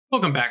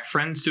Welcome back,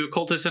 friends, to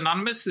Occultist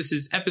Anonymous. This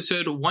is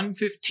episode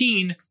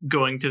 115,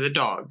 Going to the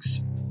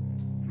Dogs.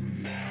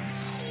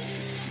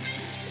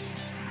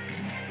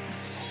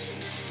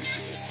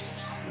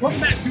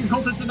 Welcome back to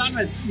Occultist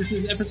Anonymous. This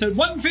is episode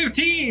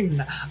 115,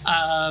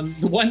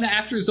 the one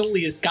after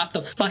Zolius got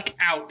the fuck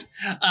out.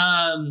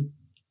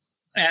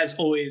 As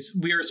always,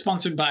 we are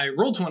sponsored by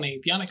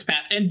Roll20, the Onyx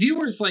Path, and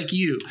viewers like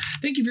you.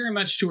 Thank you very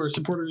much to our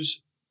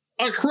supporters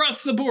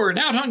across the board,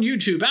 out on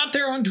YouTube, out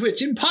there on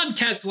Twitch, in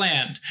podcast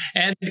land,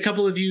 and a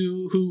couple of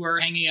you who are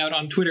hanging out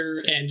on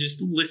Twitter and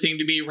just listening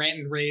to me rant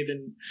and rave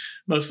and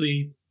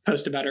mostly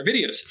post about our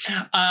videos.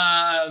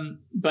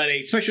 But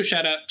a special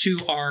shout out to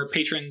our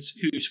patrons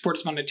who support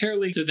us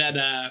monetarily so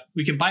that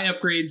we can buy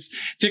upgrades,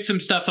 fix some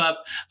stuff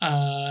up,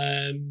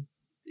 and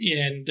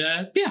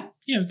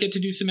get to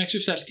do some extra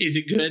stuff. Is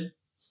it good?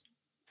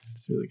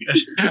 It's really good.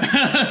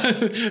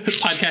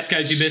 Podcast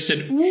guys, you missed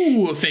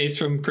a face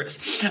from Chris.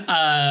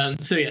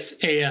 So yes,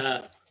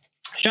 a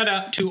shout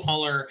out to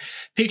all our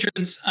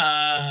patrons.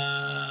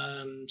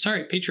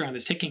 Sorry, Patreon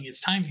is taking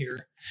its time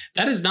here.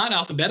 That is not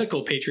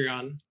alphabetical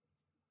Patreon.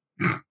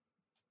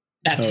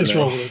 That's just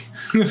rolling.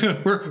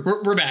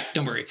 We're back.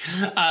 Don't worry.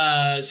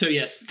 So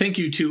yes, thank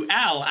you to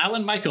Al,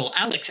 Alan, Michael,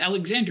 Alex,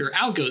 Alexander,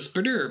 Algos,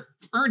 Badur,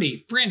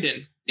 Ernie,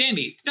 Brandon,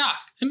 Danny, Doc,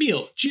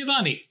 Emil,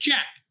 Giovanni,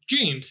 Jack,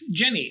 James,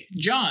 Jenny,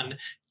 John,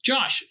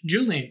 Josh,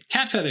 Julian,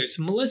 Catfeathers,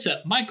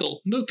 Melissa,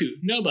 Michael, Moku,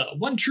 Noba,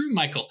 One True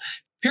Michael,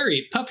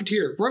 Perry,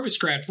 Puppeteer,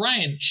 Roverstrat,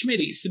 Ryan,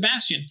 Schmitty,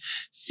 Sebastian,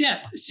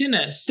 Seth,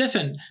 Cinna,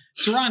 Stefan,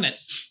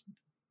 Seranus,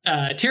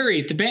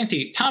 Terry, The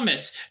Banty,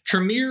 Thomas,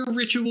 Tremere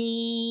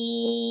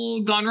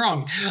Ritual Gone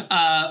Wrong,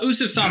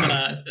 Usuf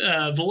Samana,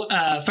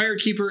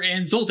 Firekeeper,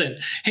 and Zoltan.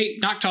 Hey,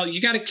 Noctal,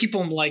 you got to keep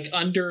them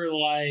under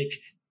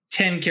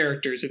 10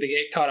 characters or they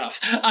get caught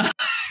off.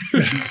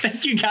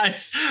 Thank you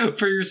guys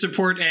for your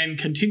support and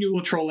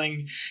continual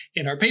trolling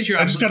in our Patreon.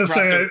 I just got to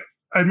say,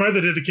 I admire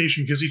the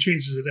dedication because he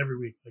changes it every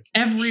week.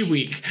 Every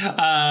week.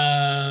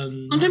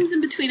 Sometimes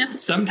in between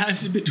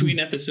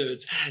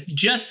episodes.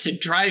 Just to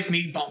drive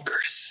me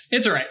bonkers.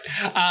 It's all right.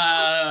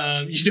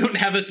 You don't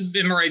have us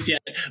memorized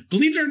yet.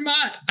 Believe it or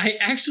not, I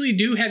actually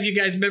do have you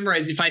guys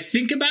memorized. If I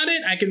think about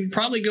it, I can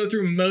probably go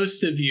through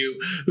most of you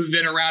who've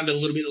been around a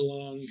little bit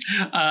long.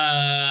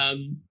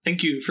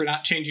 Thank you for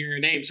not changing your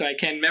name so I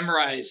can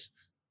memorize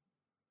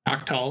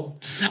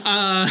Noctal.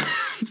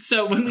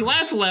 So when we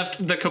last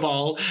left the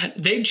Cabal,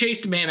 they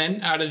chased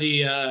Mammon out of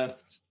the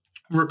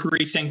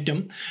Rookery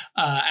Sanctum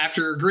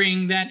after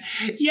agreeing that,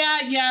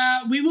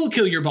 we will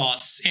kill your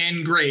boss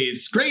and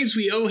Graves. Graves,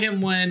 we owe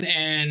him one,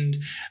 and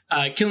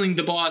killing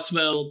the boss,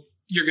 well,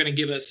 you're going to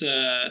give us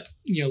a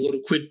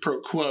little quid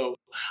pro quo,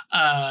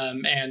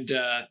 and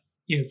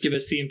give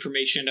us the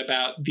information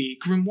about the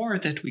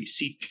grimoire that we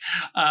seek.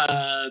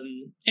 As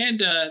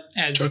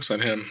joke's on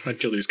him, I'd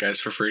kill these guys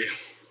for free.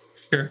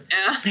 Sure.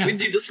 Yeah, we'd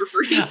do this for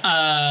free.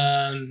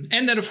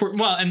 And then, of course,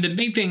 and the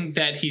main thing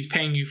that he's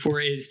paying you for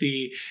is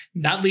the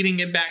not leading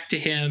it back to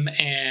him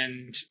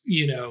and,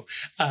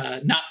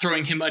 not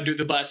throwing him under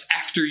the bus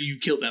after you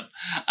kill them.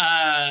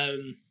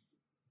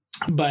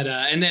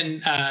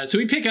 So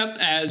we pick up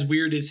as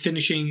Weird is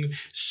finishing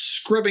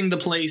scrubbing the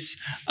place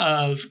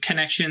of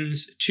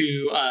connections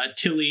to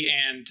Tilly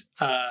and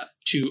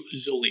to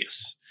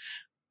Zolius.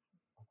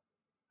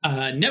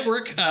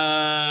 Network,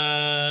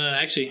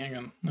 actually, hang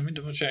on. Let me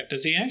double check.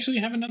 Does he actually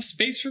have enough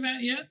space for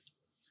that yet?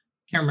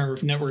 Can't remember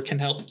if Network can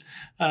help.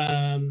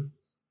 I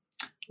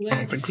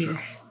don't think so.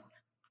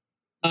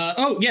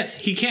 Yes,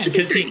 he can,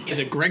 because he is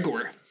a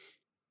Gregor.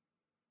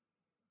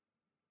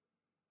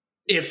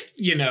 If,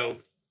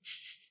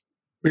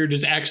 Weird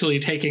is actually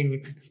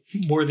taking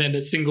more than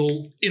a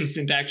single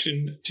instant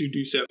action to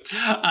do so.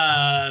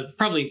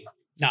 Probably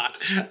not,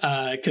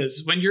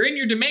 because when you're in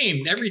your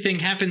domain, everything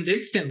happens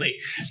instantly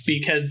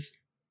because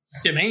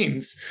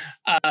domains.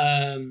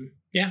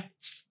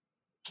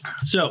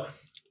 So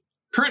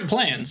current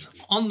plans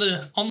on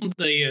the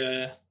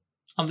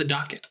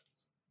docket.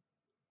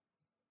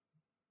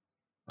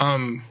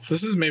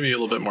 This is maybe a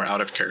little bit more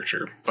out of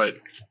character, but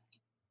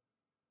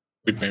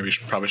we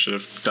probably should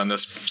have done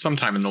this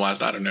sometime in the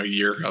last,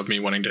 year of me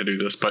wanting to do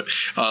this. But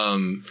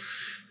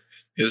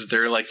is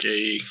there a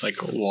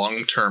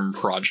long-term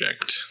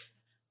project,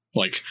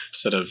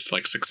 set of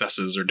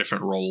successes or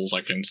different roles I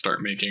can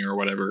start making or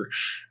whatever,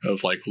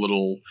 of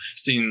little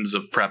scenes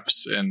of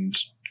preps and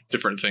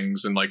different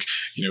things, and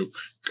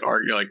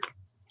are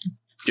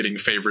getting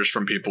favors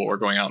from people or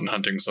going out and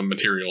hunting some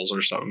materials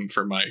or something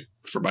for my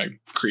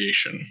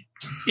creation?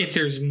 If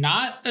there's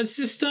not a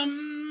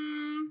system,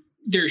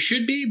 there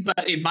should be,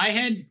 but in my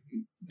head,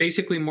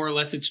 basically more or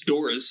less it's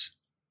doors,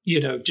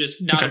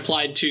 just not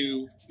applied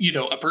to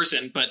a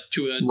person, but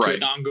to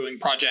an ongoing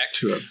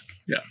project.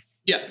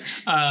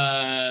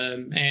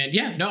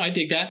 I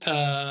dig that.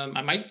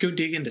 I might go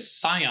dig into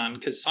Scion,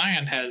 because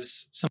Scion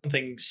has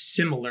something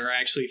similar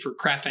actually for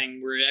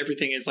crafting, where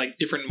everything is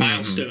different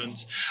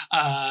milestones.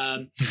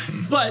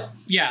 But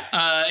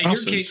yeah, in your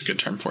case, is a good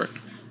term for it.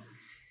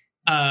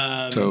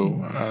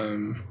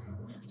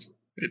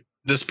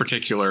 this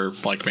particular,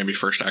 like maybe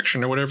first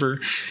action or whatever,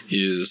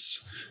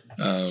 is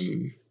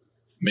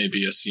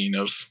maybe a scene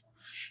of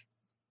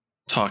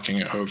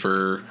talking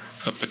over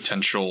a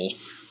potential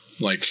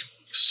like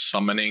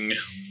summoning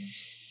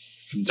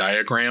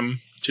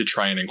diagram to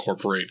try and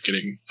incorporate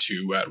getting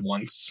 2 at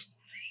once.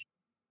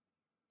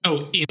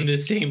 Oh, in the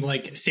same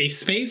like safe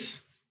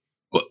space?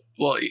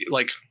 Well,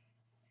 like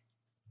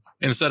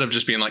instead of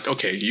just being like,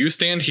 okay, you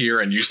stand here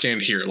and you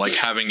stand here, like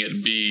having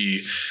it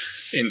be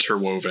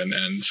interwoven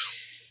and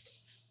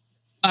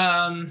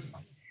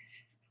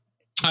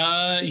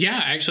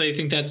yeah, actually I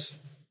think that's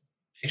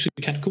actually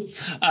kind of cool.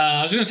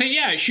 I was gonna say,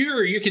 yeah,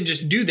 sure, you can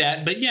just do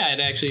that, but yeah,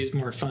 it actually is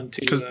more fun to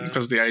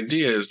because the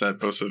idea is that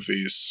both of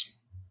these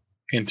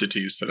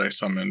entities that I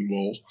summon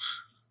will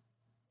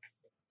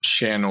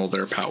channel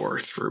their power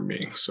through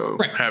me. So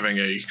having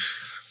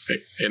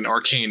an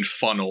arcane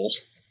funnel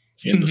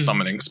in the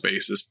summoning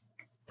space is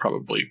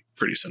probably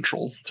pretty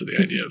central to the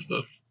idea of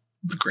the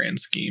grand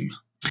scheme.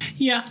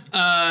 Yeah.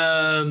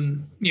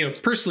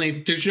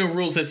 Personally, there's no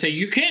rules that say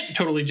you can't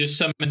totally just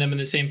summon them in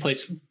the same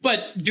place,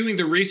 but doing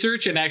the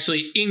research and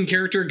actually in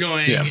character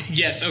going,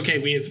 yes, okay,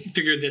 we have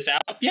figured this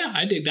out. Yeah,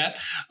 I dig that.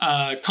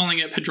 Calling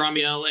it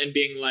Hadramiel and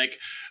being like,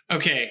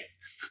 okay,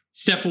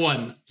 step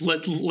 1,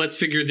 let's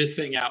figure this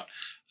thing out.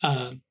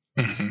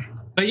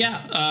 But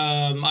yeah,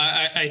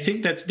 I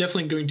think that's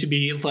definitely going to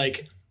be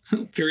like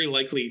very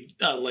likely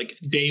like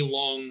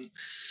day-long,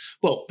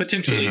 well,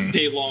 potentially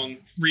day-long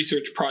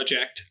research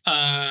project.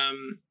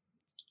 And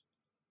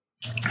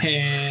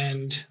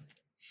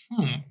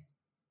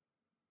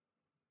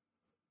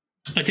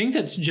I think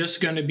that's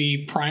just going to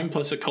be Prime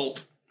plus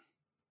Occult.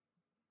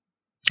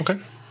 Okay.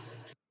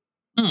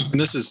 And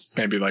this is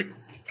maybe like...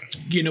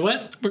 You know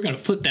what? We're going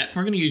to flip that.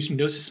 We're going to use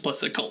Gnosis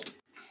plus Occult.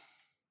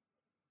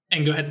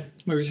 And go ahead.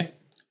 What were you saying?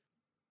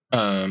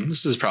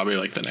 This is probably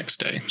like the next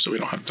day, so we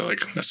don't have to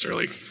like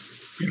necessarily,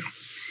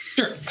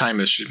 Sure. Time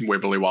is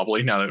wibbly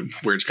wobbly now that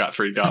Weird's got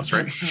 3 dots,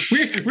 right?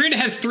 Weird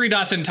has 3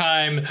 dots in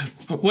time.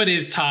 What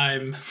is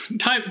time?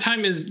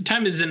 Time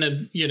is in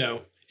a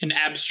an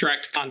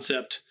abstract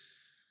concept.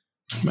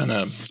 I'm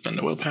gonna spend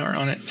a willpower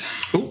on it.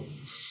 Cool.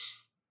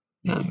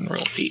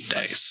 Roll 8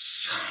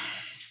 dice.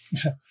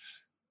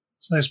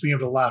 It's nice being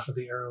able to laugh at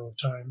the arrow of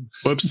time.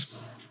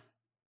 Whoops.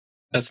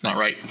 That's not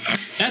right.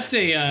 That's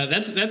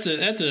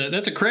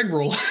a Craig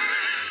roll.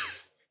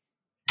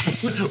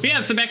 We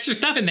have some extra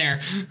stuff in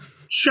there.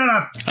 Shut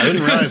up. I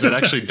didn't realize I'd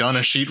actually done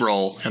a sheet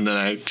roll, and then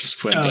I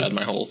just went to add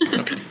my whole.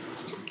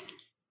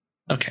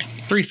 Okay.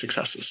 3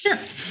 successes. Sure.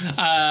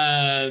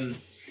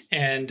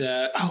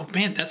 Oh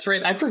man, that's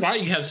right. I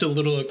forgot you have so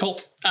little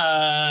occult.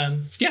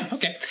 Yeah.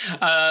 Okay.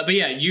 But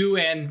yeah, you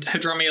and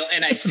Hadramiel,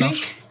 and I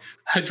think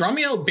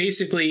Hadramiel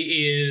basically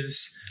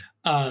is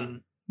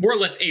more or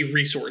less a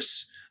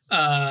resource.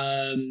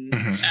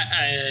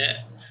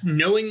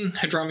 Knowing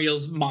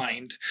Hadramiel's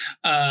mind,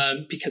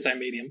 because I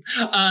made him,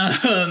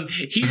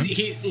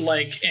 he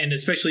like, and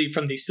especially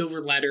from the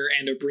Silver Ladder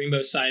and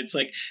Obrimo sides,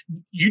 like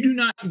you do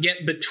not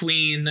get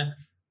between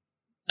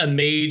a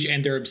mage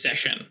and their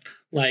obsession.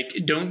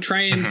 Like, don't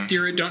try and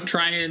steer it. Don't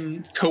try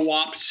and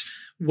co-opt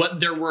what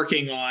they're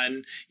working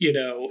on.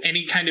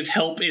 Any kind of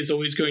help is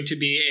always going to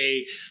be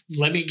a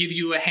let me give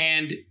you a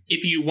hand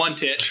if you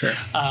want it,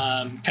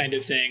 kind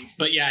of thing.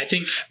 But yeah, I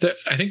think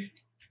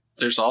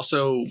there's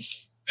also,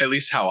 at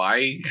least how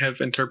I have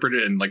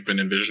interpreted and like been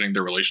envisioning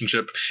their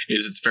relationship,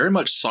 is it's very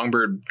much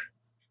Songbird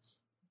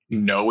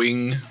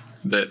knowing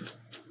that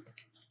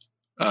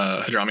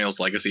Hadramiel's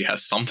legacy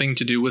has something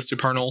to do with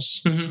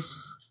Supernals.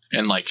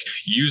 And like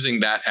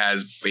using that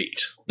as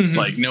bait,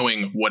 like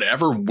knowing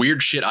whatever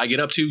weird shit I get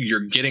up to,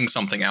 you're getting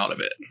something out of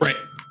it. Right.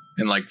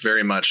 And like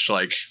very much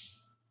like,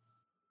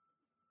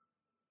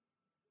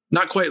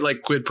 not quite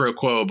like quid pro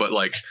quo, but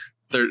like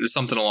there's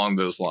something along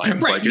those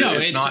lines. Right. Like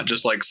it's not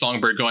just like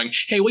Songbird going,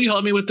 hey, will you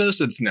help me with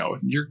this? It's no,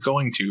 you're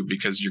going to,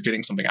 because you're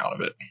getting something out of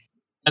it.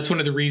 That's one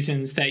of the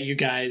reasons that you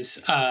guys,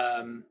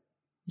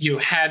 you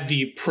had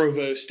the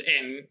provost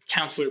and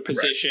counselor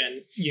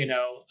position,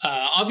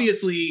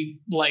 obviously,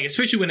 like,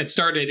 especially when it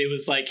started, it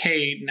was like,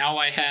 hey, now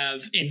I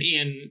have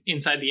an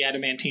inside the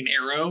adamantine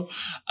arrow.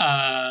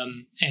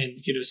 And,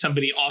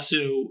 somebody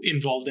also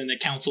involved in the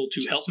council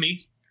to help me.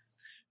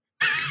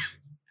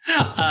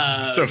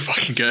 So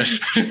fucking good.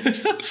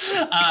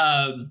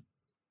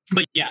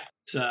 But yeah,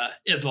 it's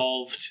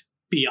evolved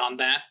beyond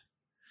that.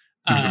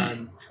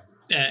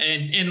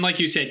 And like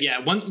you said, yeah,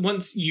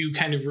 once you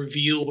kind of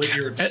reveal what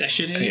your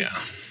obsession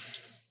is.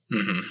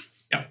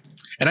 Yeah.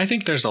 And I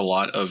think there's a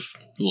lot of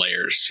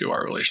layers to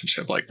our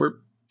relationship. Like we're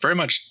very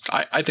much,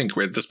 I think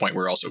we're at this point,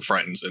 we're also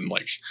friends and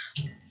like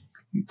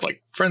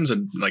friends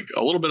and like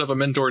a little bit of a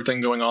mentor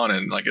thing going on.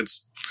 And like,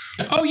 it's.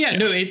 Oh yeah,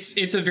 no,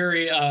 it's a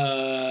very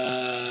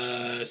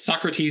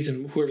Socrates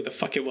and whoever the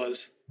fuck it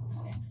was.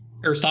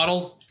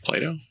 Aristotle?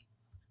 Plato?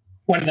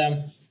 One of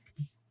them.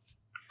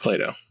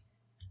 Plato.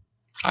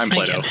 I'm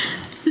Plato.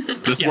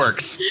 This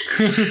works.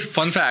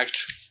 Fun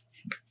fact.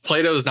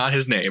 Plato is not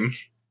his name.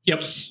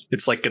 Yep.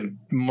 It's like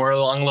more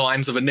along the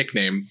lines of a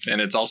nickname,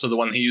 and it's also the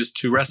one he used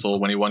to wrestle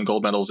when he won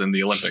gold medals in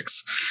the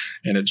Olympics.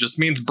 And it just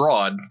means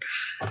broad,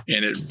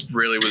 and it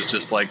really was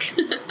just like,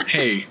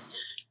 hey,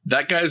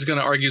 that guy's going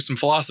to argue some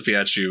philosophy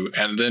at you,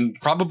 and then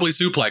probably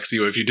suplex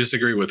you if you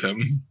disagree with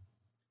him,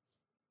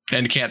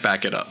 and can't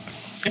back it up.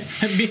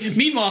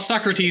 Meanwhile,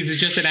 Socrates is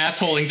just an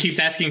asshole and keeps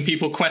asking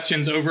people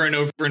questions over and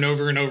over and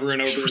over and over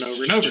and over and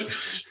over and over.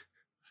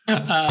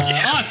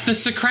 Oh, it's the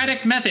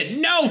Socratic method.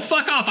 No,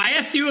 fuck off. I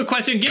asked you a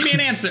question. Give me an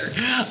answer.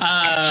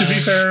 To be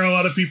fair, a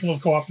lot of people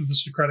have co-opted the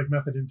Socratic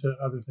method into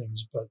other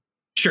things, but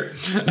sure.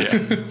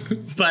 Yeah.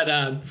 But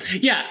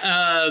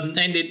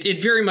and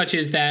it very much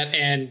is that.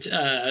 And,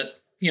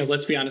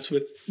 let's be honest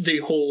with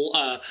the whole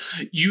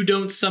you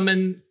don't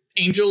summon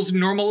angels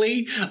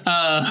normally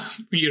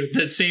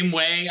the same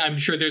way. I'm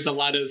sure there's a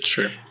lot of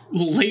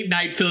late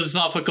night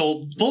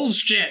philosophical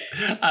bullshit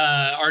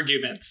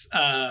arguments.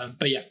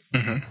 But yeah.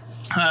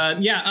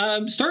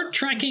 Mm-hmm. Start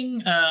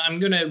tracking. I'm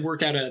going to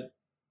work out a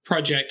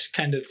project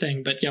kind of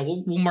thing, but yeah,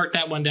 we'll mark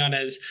that one down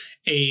as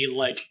a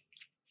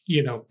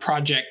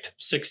project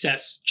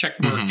success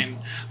check mark, and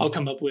I'll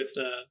come up with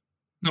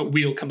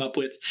we'll come up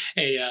with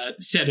a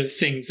set of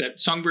things that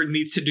Songbird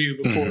needs to do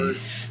before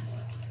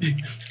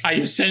I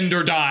ascend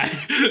or die.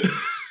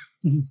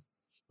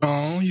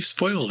 Oh, you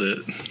spoiled it.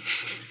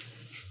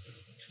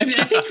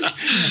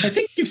 I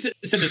think you've said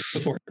this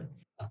before.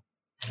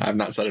 I've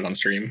not said it on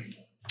stream.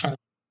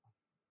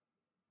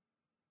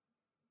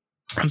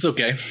 It's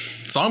okay.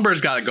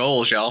 Songbird's got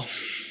goals, y'all.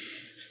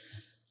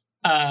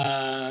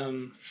 Yeah,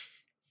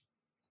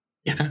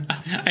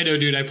 I know,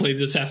 dude. I played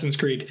Assassin's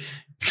Creed.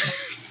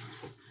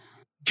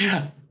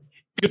 Good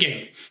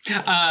game.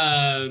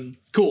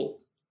 Cool.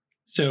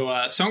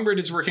 So Songbird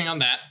is working on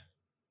that.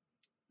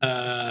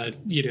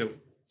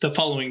 The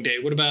following day.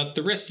 What about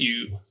the rest of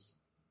you?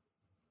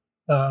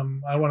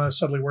 I want to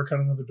subtly work on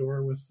another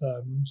door with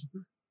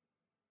Moonkeeper.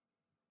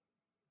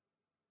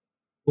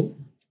 Cool.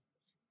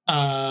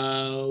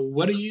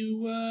 What are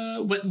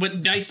you?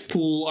 What dice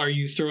pool are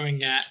you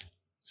throwing at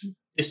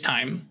this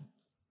time?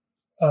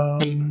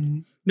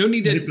 No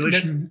need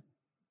to.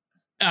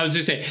 I was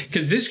just saying,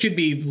 because this could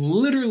be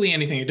literally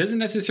anything. It doesn't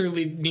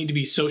necessarily need to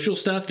be social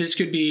stuff. This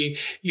could be,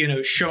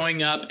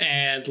 showing up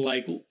and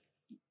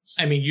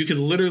you could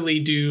literally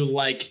do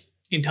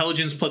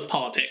intelligence plus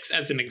politics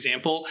as an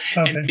example,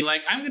 and be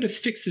like, I'm going to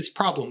fix this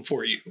problem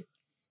for you.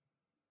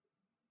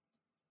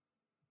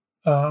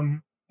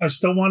 I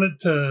still want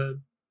to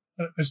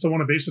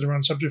base it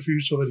around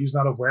subterfuge so that he's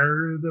not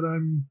aware that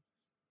I'm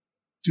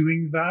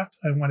doing that.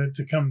 I want it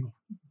to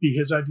be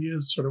his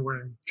ideas, sort of where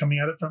I'm coming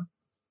at it from.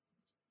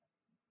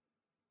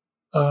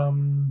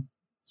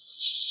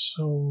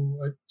 So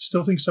I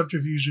still think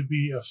subterfuge would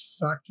be a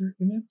factor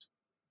in it.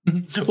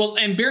 Mm-hmm. Well,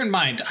 and bear in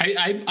mind,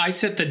 I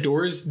set the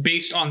doors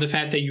based on the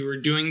fact that you were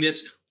doing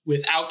this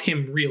without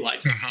him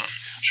realizing. Mm-hmm.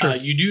 Sure.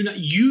 You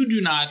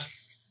do not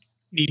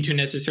need to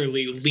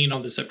necessarily lean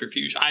on the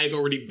subterfuge. I have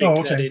already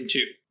baked that into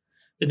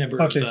the number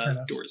of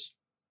doors.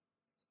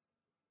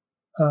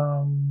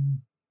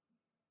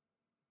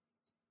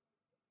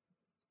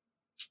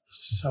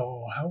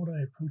 So how would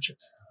I approach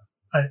it?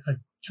 I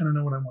kind of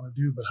know what I want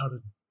to do, but how to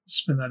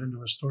spin that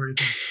into a story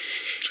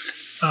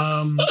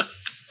thing.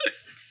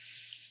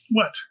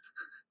 What?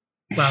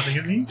 Laughing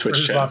at me?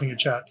 Twitch chat. Laughing at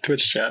chat?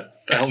 Twitch chat.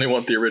 I only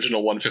want the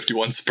original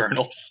 151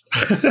 Spurnals.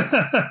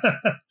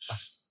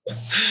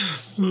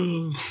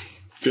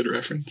 Good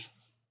reference.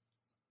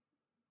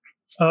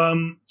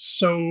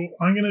 So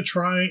I'm going to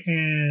try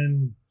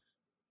and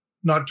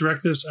not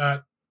direct this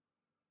at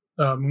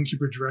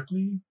Moonkeeper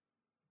directly,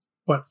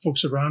 but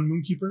folks around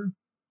Moonkeeper.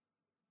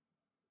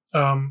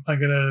 I'm going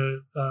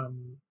to,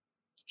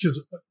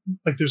 because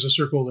there's a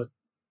circle that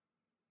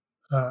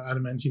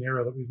Adamantine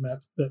Arrow that we've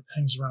met that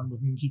hangs around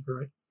with Moonkeeper,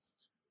 right?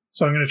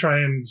 So I'm going to try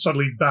and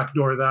subtly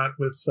backdoor that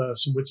with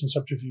some wits and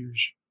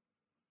subterfuge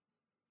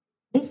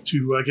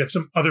to get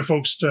some other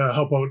folks to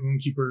help out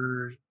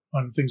Moonkeeper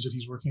on things that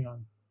he's working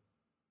on.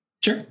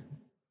 Sure. Does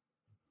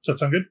that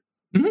sound good?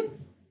 Mm-hmm.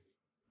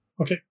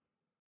 Okay.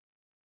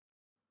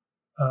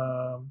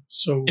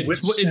 So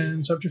wits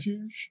and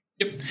subterfuge?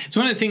 Yep. It's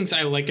one of the things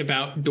I like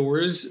about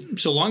doors.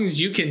 So long as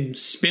you can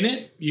spin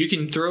it, you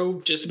can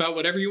throw just about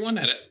whatever you want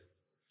at it.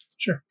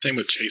 Sure. Same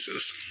with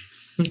chases.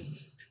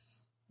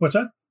 What's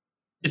that?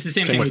 It's the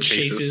same thing with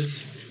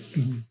chases.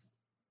 Mm-hmm.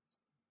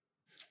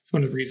 It's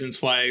one of the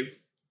reasons why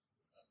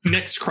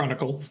next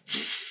Chronicle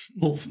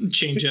will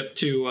change up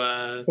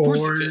to 4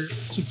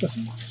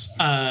 successes.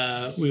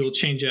 We will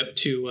change up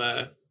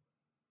to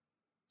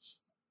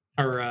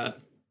our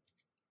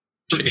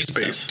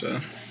chase-based.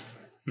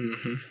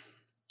 Mm-hmm.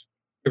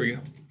 Here we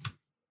go.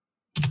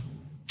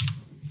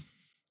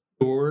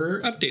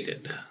 Door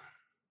updated.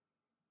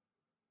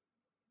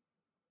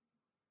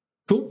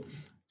 Cool.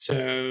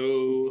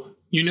 So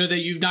you know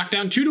that you've knocked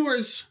down 2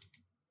 doors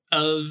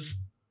of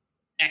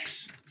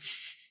X.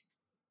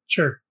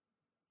 Sure.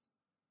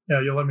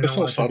 Yeah, you'll let me know. This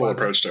whole subtle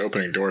approach to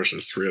opening doors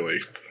is really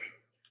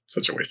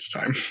such a waste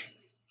of time.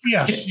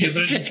 Yes, you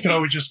can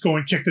always just go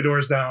and kick the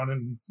doors down,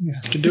 and you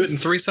can do it in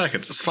 3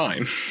 seconds. It's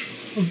fine.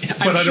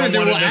 I'm sure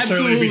there will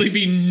absolutely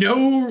be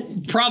no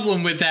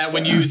problem with that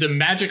when you use a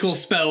magical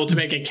spell to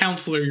make a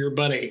counselor your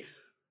buddy.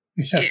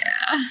 Yeah.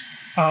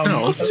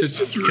 No,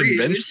 to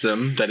convince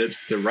them that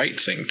it's the right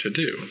thing to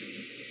do.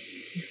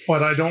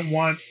 But I don't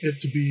want it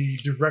to be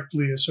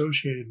directly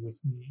associated with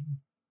me.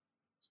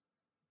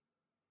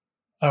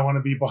 I want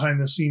to be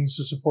behind the scenes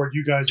to support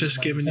you guys.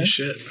 Just giving you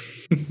shit.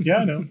 Yeah,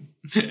 I know.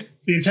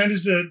 The intent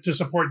is to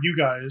support you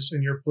guys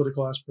and your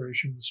political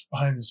aspirations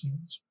behind the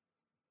scenes,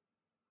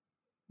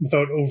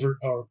 without overt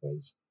power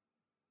plays.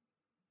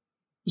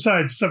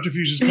 Besides,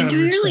 subterfuge is kind of. Do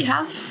we really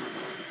have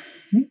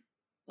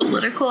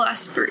political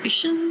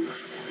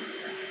aspirations?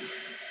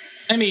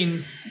 I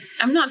mean,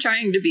 I'm not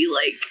trying to be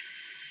like.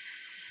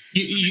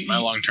 My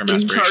long-term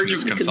aspiration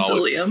is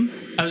Consolium.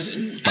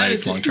 My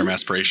long-term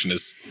aspiration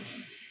is.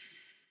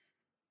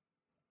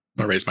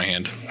 I'm gonna raise my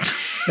hand.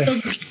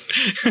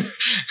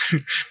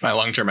 My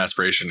long-term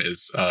aspiration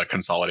is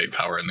consolidate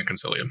power in the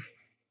Consilium.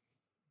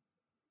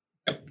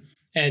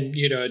 And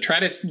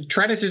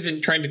Tratus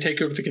isn't trying to take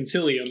over the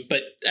Consilium,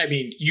 but I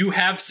mean, you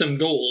have some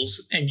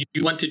goals, and you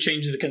want to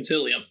change the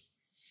Consilium.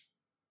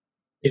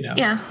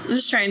 Yeah, I'm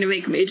just trying to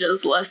make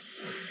mages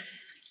less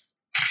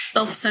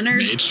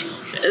self-centered.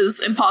 As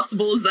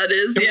impossible as that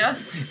is, yeah.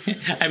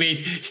 I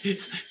mean,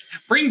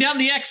 bring down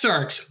the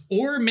Exarchs,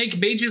 or make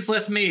mages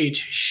less mage.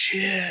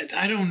 Shit,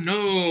 I don't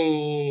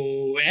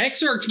know.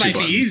 Exarchs might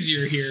be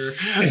easier here.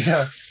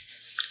 Yeah.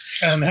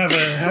 And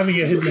having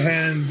a hidden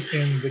hand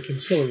in the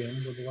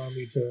Consilium would allow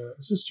me to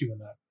assist you in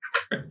that.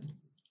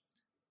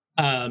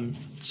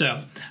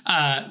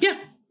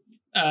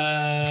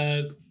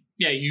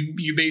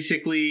 You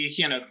basically,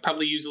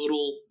 probably use a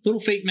little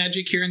fake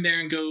magic here and there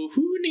and go,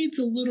 who needs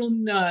a little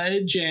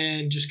nudge,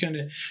 and just kind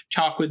of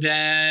talk with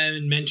them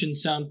and mention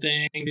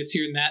something, this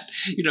here and that.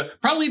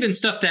 Probably even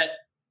stuff that,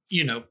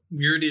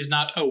 Weird is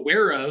not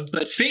aware of,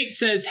 but Fate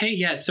says, hey,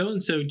 yeah,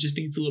 so-and-so just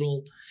needs a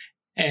little.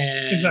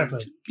 And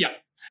exactly. Yeah.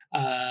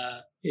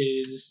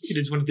 It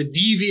is one of the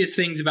devious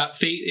things about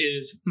Fate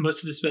is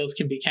most of the spells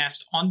can be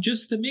cast on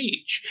just the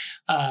mage,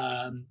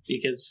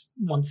 because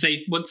once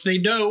they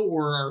know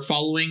or are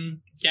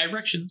following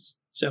directions.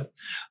 So,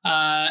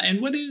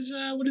 and what is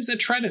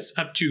Atreides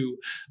up to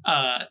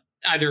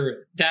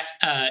either that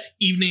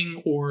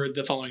evening or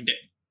the following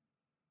day?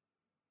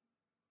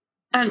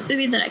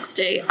 Maybe the next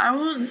day. I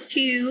want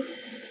to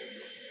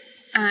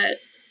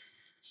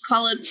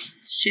call up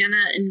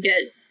Shanna and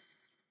get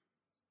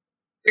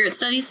Spirit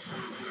Studies.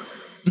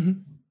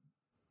 Mm-hmm.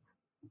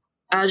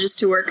 Just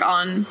to work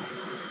on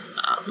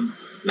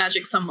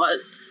magic somewhat.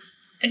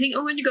 I think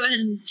I'm going to go ahead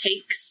and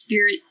take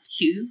Spirit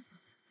 2.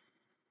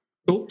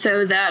 Cool.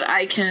 So that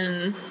I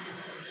can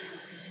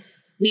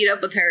meet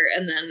up with her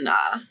and then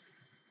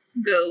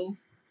go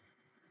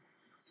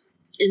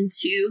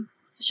into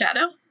the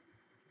shadow.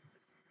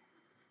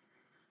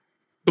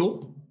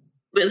 Cool.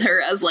 With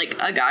her as like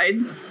a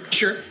guide.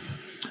 Sure.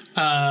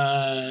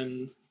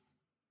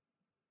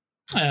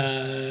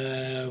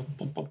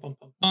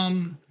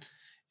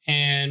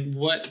 And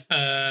what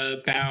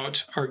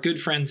about our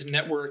good friends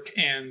Network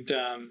and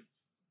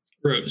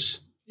Rose?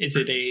 Is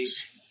it a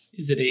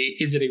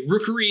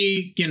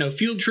rookery,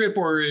 field trip,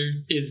 or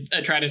is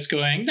Atreides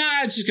going,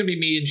 nah, it's just gonna be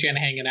me and Shanna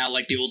hanging out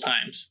like the old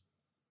times?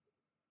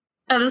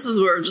 This is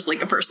more just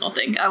like a personal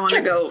thing. I want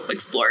to go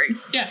exploring.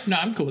 Yeah, no,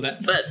 I'm cool with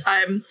that. But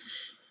I'm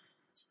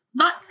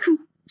not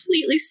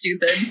completely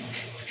stupid.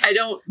 I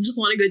don't just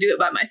want to go do it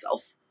by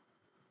myself.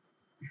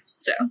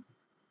 So.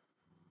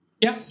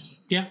 Yeah.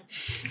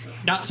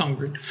 Not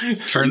Songbird.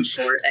 Turn.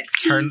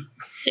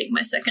 Take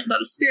my second dot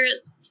of spirit.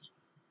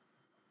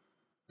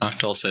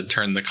 Noctul said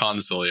turn the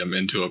Consilium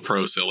into a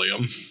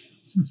Procilium.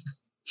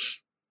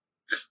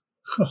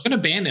 I'm going to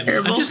ban him.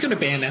 Terrible. I'm just going to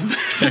ban him.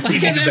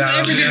 Everything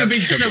will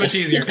be so much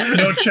easier.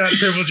 No chat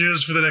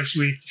privileges for the next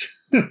week.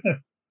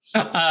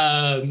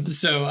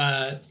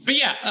 But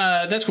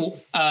yeah, that's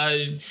cool.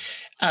 I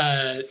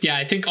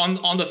think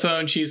on the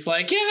phone, she's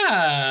like,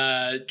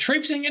 yeah,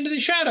 traipsing into the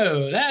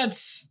shadow.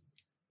 That's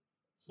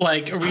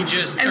like,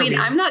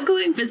 I'm not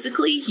going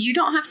physically. You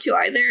don't have to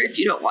either if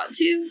you don't want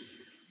to.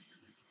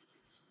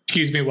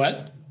 Excuse me,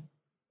 what?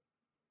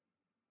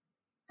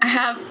 I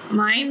have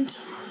mind.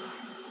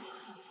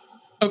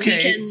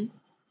 Okay.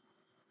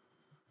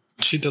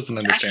 She doesn't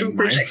understand astral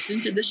project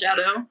into the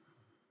shadow.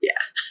 Yeah.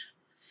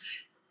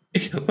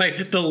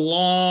 Like the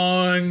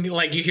long,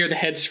 like you hear the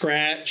head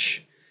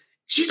scratch.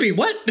 Excuse me,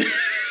 what?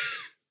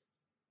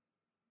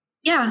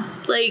 Yeah,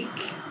 like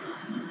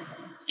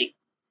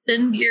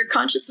send your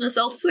consciousness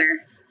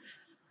elsewhere.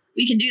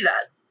 We can do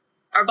that.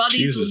 Our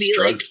bodies will be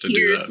like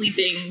here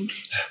sleeping.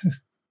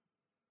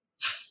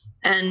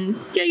 And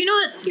yeah, you know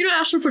what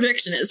astral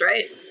projection is,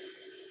 right?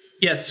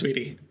 Yes,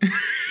 sweetie.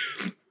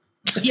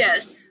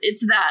 Yes, it's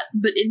that,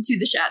 but into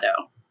the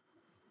shadow.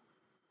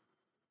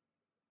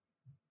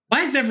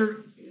 Why is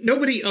never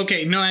nobody?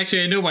 Okay, no,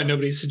 actually, I know why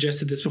nobody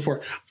suggested this before.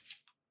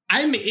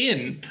 I'm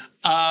in.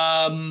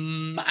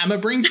 I'm gonna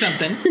bring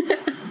something.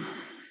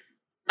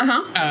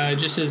 Uh-huh.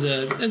 Just as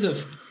a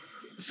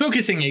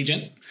focusing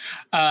agent.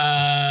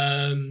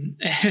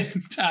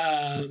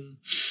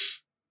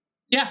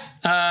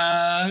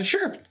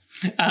 Sure.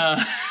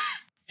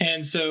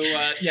 And so,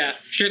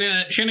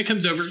 Shanna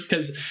comes over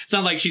because it's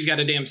not like she's got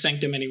a damn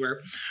sanctum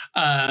anywhere.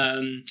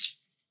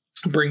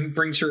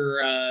 Brings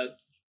her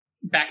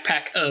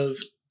backpack of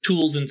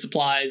tools and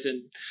supplies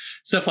and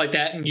stuff like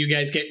that, and you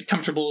guys get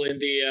comfortable in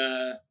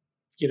the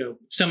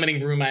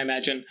summoning room, I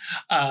imagine.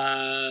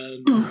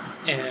 And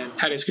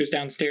Titus goes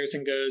downstairs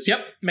and goes,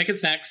 "Yep, making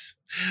snacks."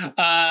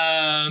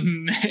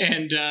 I'm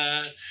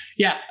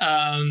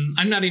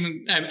not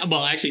even.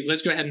 Well, actually,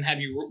 let's go ahead and have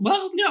you.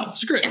 Well, no,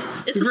 screw it.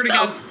 It's a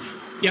spell.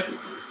 Yep,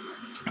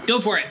 go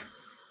for it.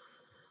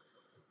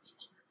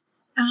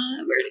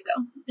 Where'd it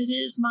go? It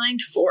is Mind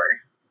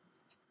 4.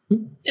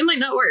 It might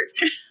not work.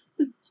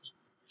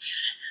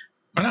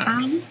 Why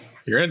not?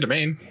 You're in a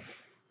domain.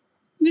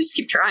 We just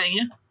keep trying,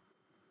 yeah.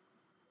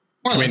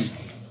 More or less.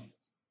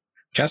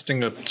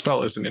 Casting a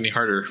spell isn't any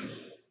harder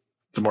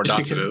the more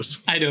dots it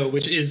is. I know,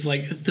 which is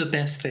like the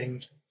best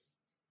thing.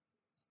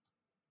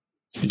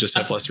 You just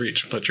have less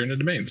reach, but you're in a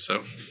domain,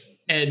 so.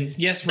 And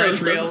yes,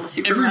 Real,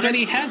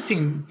 everybody has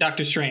seen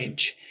Doctor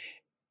Strange,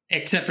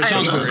 except for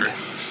Songbird.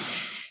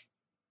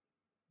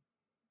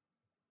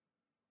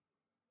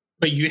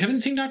 But you haven't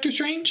seen Doctor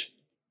Strange?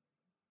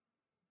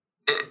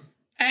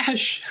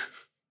 Ash.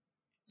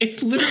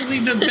 It's literally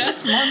the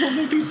best Marvel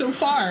movie so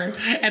far.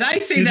 And I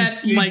say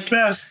that like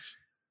best.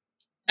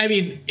 I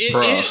mean,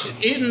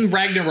 in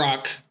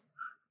Ragnarok.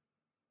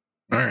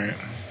 All right.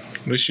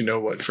 At least you know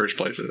what first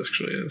place it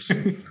actually is.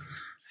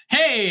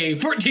 Hey,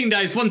 14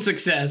 dice, 1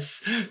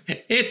 success.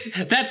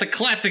 That's a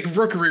classic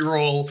rookery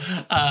roll.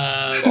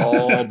 It's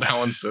all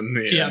balanced in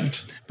the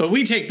end. But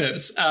we take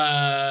those.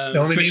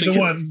 Only need the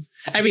one.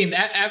 I mean,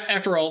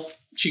 after all,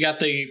 she got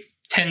the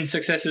 10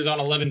 successes on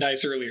 11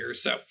 dice earlier.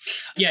 So,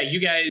 yeah, you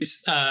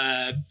guys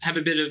have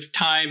a bit of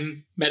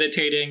time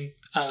meditating.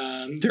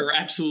 There are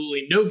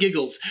absolutely no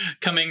giggles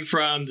coming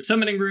from the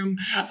summoning room.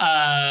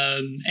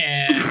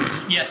 And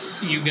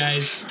yes, you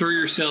guys throw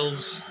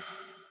yourselves,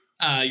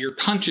 your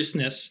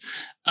consciousness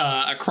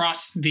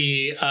across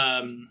the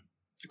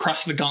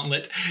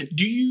gauntlet.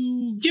 Do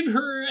you give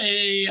her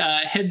a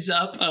heads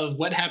up of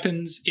what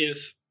happens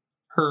if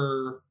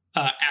her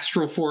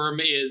astral form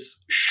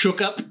is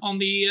shook up on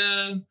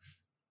the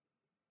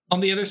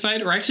other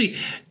side? Or actually,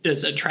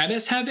 does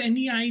Atratus have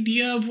any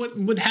idea of what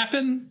would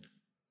happen?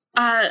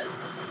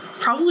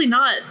 Probably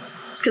not,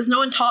 because no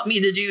one taught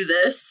me to do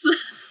this.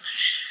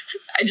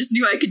 I just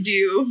knew I could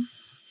do.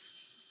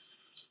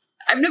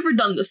 I've never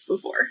done this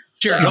before.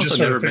 Sure, so. I've also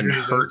never been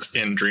hurt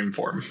in dream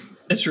form.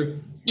 That's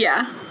true.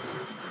 Yeah.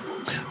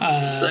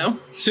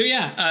 So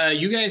yeah,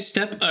 you guys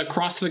step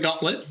across the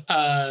gauntlet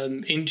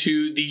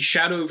into the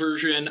shadow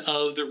version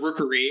of the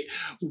rookery,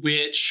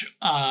 which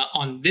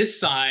on this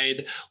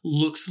side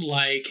looks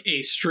like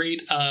a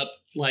straight up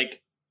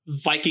like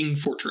Viking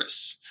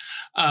fortress.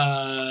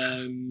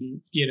 Like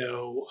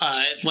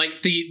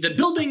the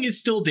building is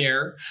still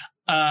there,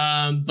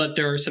 but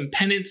there are some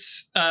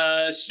pennants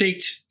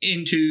staked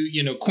into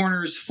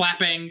corners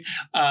flapping.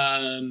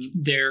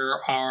 There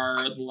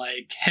are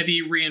like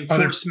heavy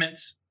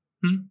reinforcements.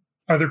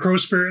 Are there crow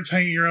spirits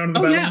hanging around in the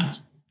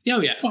battlements? Yeah.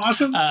 Oh, yeah.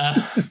 Awesome.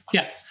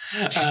 Yeah.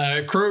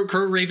 Crow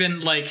Raven,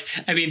 like,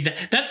 I mean,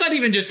 that's not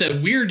even just a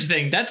weird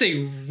thing. That's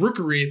a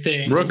rookery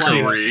thing.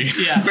 Rookery. Like,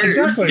 yeah. Birds,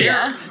 exactly.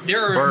 There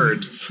are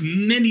birds.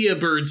 Many a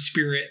bird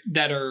spirit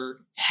that are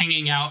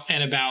hanging out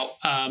and about.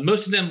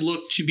 Most of them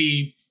look to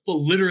be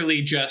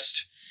literally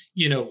just,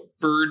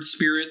 bird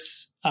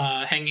spirits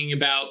hanging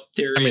about.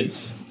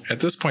 At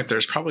this point,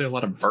 there's probably a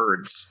lot of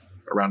birds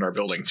around our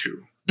building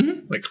too.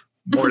 Mm-hmm. Like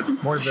more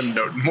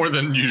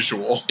than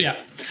usual. Yeah.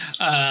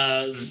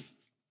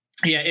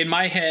 In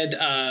my head,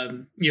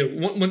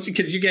 once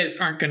because you guys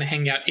aren't going to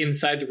hang out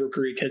inside the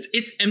rookery because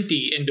it's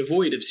empty and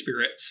devoid of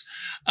spirits.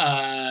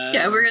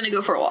 We're going to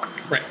go for a walk.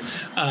 Right.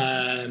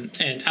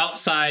 And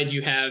outside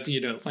you have,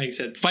 like I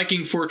said,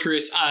 Viking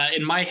fortress.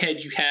 In my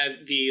head, you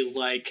have the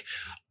like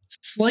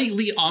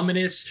slightly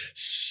ominous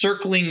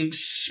circling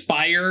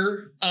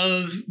spire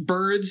of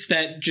birds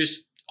that just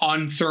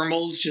on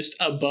thermals just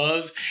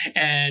above,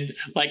 and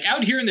like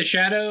out here in the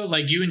shadow,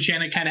 like you and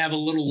Shanna kind of have a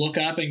little look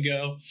up and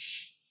go,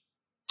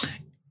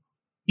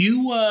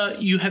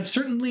 you have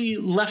certainly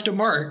left a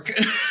mark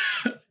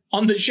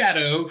on the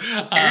shadow.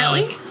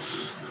 Apparently.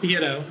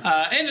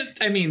 And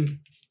I mean,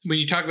 when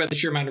you talk about the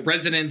sheer amount of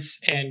resonance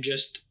and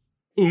just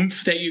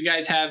oomph that you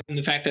guys have and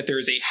the fact that there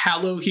is a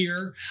hallow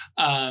here.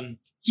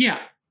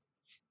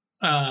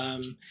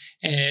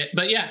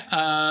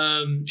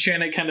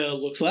 Shanna kind of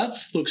looks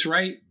left, looks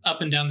right,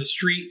 up and down the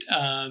street,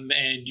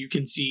 and you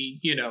can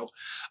see,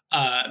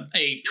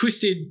 a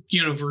twisted,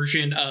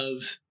 version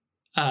of,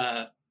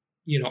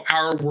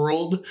 our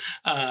world.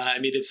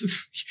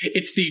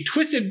 It's the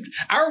twisted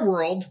our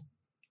world,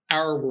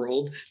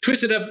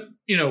 twisted up,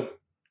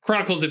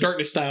 Chronicles of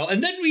Darkness style,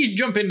 and then we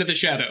jump into the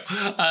shadow.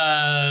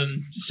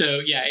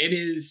 It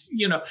is,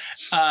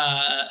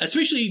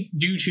 especially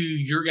due to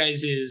your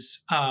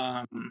guys's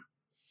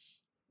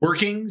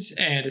workings,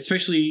 and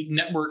especially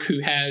Network,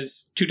 who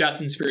has 2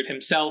 dots in spirit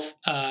himself,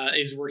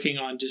 is working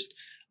on just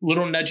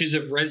little nudges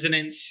of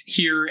resonance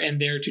here and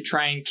there to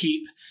try and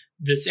keep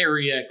this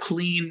area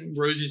clean.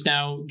 Rose is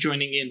now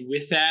joining in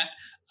with that.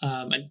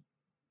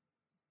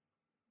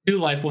 2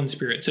 life, 1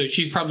 spirit. So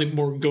she's probably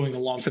more going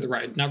along for the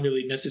ride, not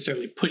really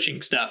necessarily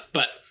pushing stuff,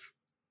 but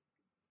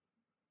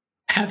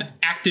have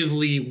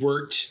actively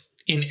worked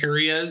in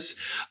areas.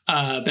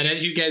 But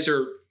as you guys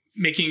are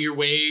making your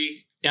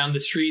way down the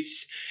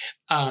streets,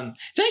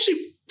 it's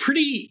actually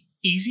pretty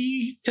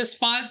easy to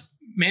spot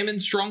Mammon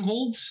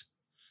strongholds.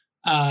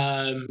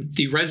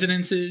 The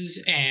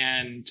resonances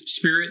and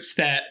spirits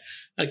that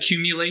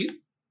accumulate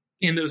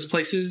in those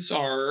places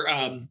are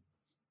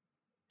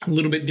a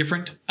little bit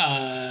different.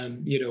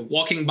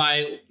 Walking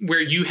by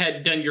where you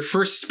had done your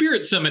first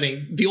spirit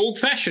summoning the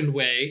old-fashioned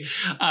way,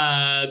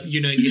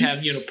 you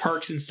have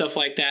parks and stuff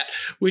like that,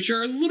 which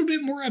are a little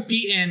bit more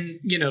upbeat. And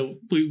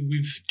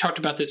we've talked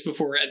about this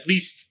before, at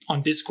least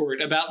on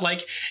Discord, about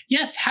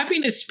yes,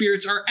 happiness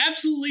spirits are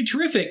absolutely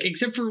terrific,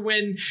 except for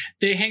when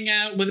they hang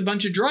out with a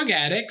bunch of drug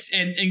addicts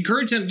and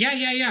encourage them,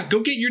 go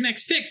get your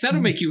next fix, that'll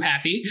make you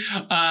happy.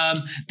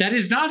 That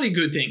is not a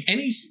good thing.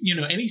 Any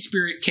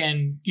spirit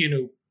can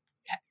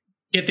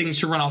get things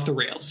to run off the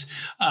rails.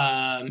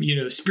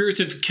 Spirits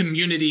of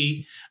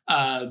community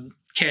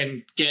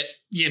can get,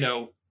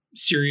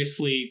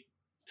 seriously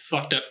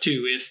fucked up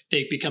too if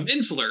they become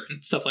insular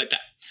and stuff like that.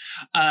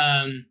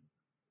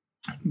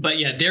 But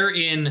yeah, they're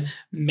in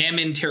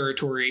Mammon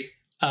territory.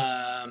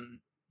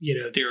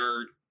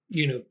 They're,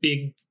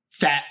 big,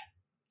 fat,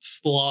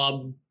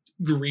 slob,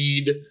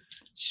 greed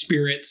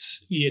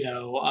spirits,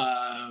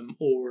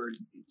 or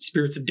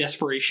spirits of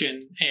desperation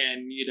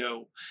and,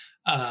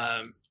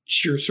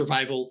 sheer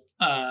survival,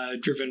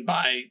 driven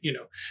by,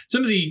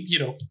 some of the,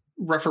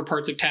 rougher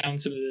parts of town,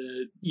 some of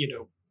the,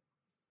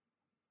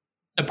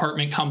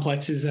 apartment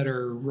complexes that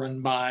are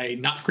run by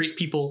not great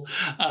people,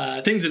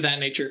 things of that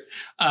nature.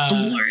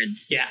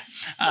 Lords. Yeah.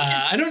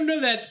 I don't know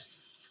that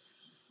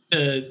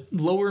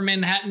lower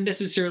Manhattan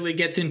necessarily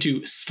gets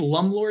into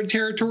slumlord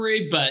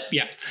territory, but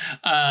yeah.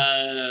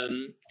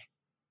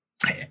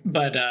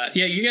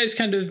 You guys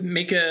kind of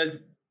make a,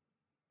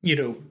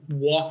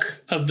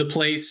 walk of the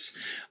place.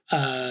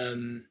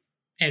 And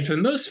for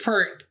the most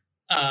part,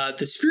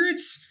 the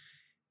spirits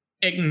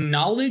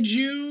acknowledge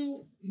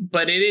you,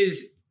 but it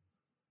is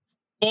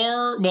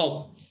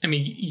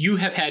you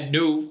have had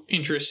no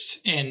interest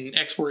in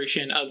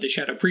exploration of the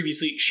shadow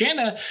previously.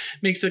 Shanna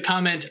makes the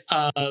comment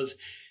of,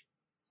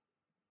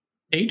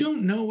 they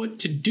don't know what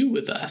to do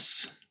with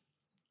us.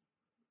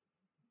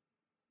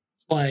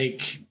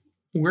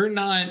 We're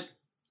not,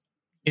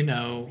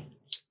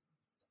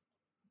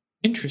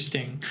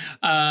 interesting.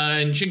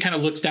 And she kind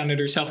of looks down at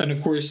herself, and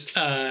of course,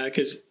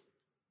 because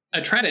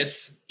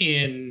Atreides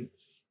in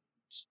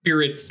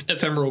spirit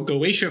ephemeral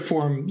Goetia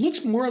form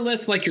looks more or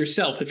less like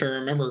yourself, if I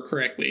remember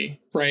correctly,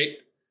 right?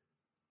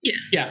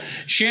 Yeah.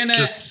 Shanna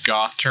just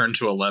goth turned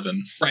to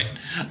 11. Right.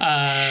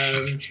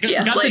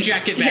 Got the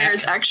jacket back.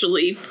 Hair's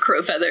actually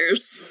crow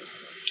feathers.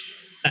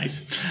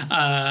 Nice.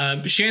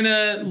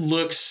 Shanna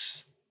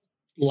looks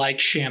like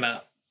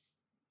Shanna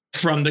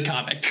from the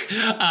comic.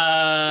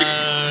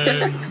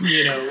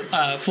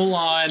 Full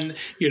on,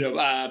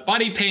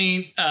 body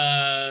paint, if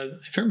I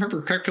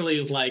remember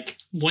correctly,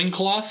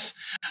 loincloth.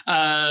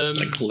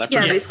 Leopard.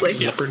 Yeah, basically.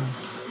 Leopard.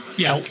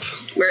 Yeah.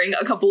 Wearing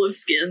a couple of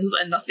skins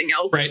and nothing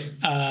else. Right.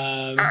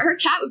 Her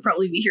cat would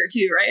probably be here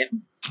too, right?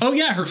 Oh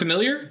yeah, her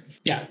familiar?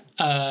 Yeah.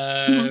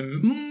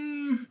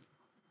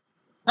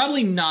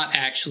 Probably not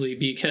actually,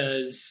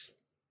 because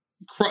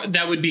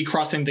that would be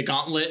crossing the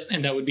gauntlet,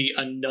 and that would be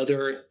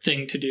another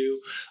thing to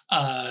do.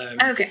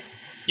 Okay.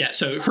 Yeah,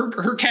 so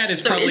her cat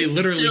is probably it's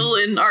literally still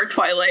in our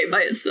twilight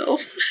by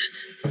itself.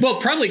 Well,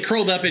 probably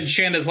curled up in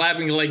Shanna's lap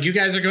and like, you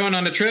guys are going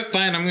on a trip?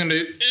 Fine, I'm going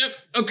to,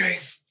 okay,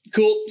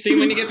 cool, see you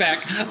when you get back,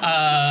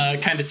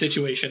 kind of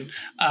situation.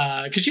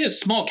 Because she has a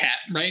small cat,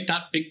 right?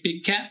 Not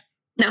big cat?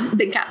 No,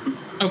 big cat.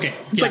 Okay.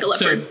 It's like a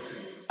leopard.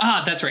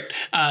 That's right.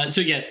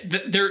 So yes,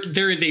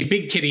 there is a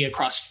big kitty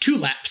across 2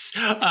 laps.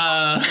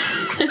 I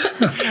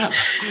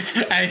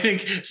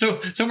think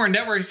so. Somewhere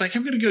Network is like,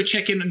 I'm going to go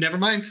check in. Never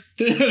mind.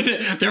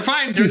 They're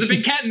fine. There's a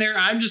big cat in there.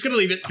 I'm just going to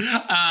leave it.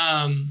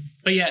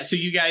 But yeah, so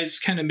you guys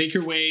kind of make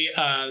your way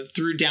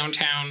through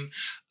downtown,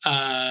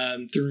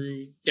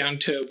 through down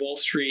to Wall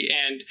Street.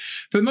 And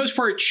for the most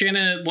part,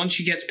 Shanna, once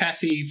she gets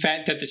past the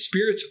fact that the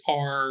spirits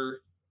are,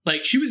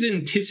 like, she was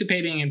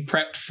anticipating and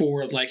prepped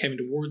for like having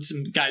to ward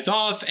some guys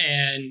off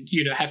and,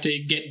 you know, have to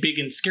get big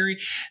and scary.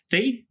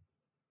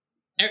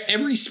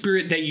 Every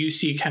spirit that you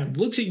see kind of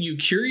looks at you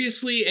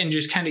curiously and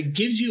just kind of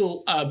gives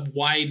you a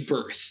wide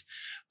berth.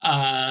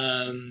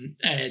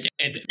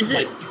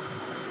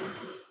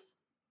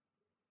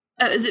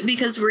 Is it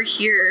because we're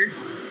here,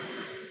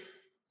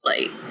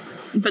 like,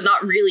 but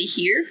not really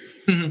here?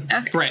 Mm-hmm.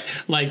 Okay. Right.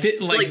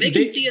 They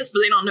can see us,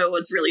 but they don't know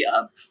what's really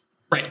up.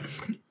 Right.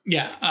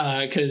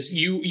 Yeah, because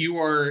you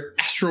are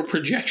astral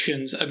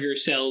projections of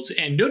yourselves,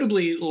 and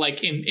notably,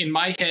 like in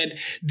my head,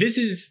 this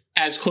is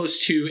as close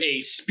to a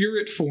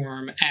spirit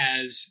form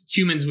as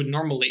humans would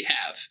normally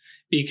have.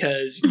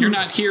 Because you're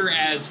not here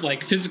as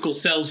like physical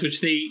cells, which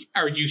they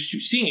are used to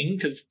seeing,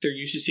 because they're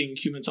used to seeing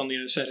humans on the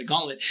other side of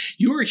Gauntlet.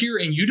 You are here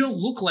and you don't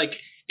look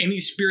like any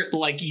spirit.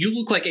 Like, you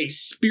look like a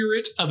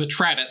spirit of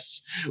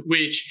Atratus,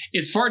 which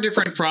is far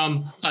different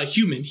from a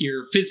human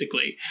here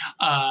physically,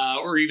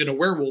 or even a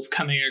werewolf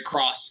coming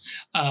across.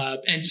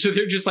 And so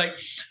they're just like,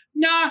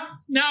 nah,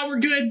 we're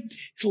good.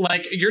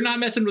 Like, you're not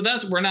messing with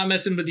us. We're not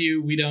messing with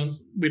you. We don't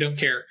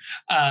care.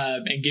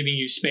 And giving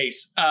you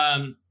space.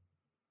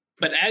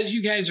 But as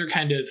you guys are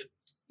kind of,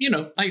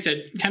 like I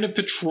said, kind of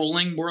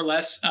patrolling more or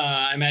less,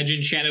 I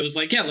imagine Shanna was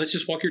like, yeah, let's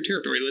just walk your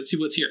territory. Let's see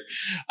what's here.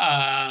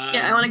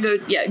 I want to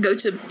go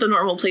to the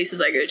normal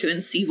places I go to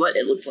and see what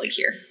it looks like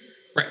here.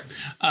 Right.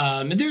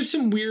 And there's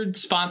some weird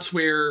spots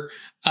where,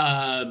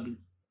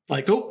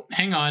 like, oh,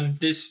 hang on,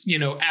 this,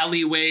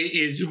 alleyway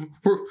is,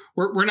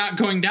 we're not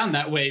going down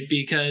that way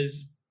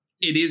because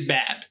it is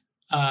bad.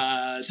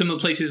 Some of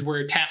the places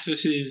where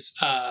Tassus's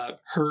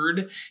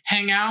herd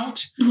hang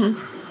out,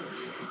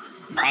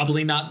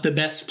 probably not the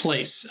best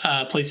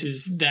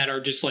places that are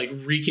just like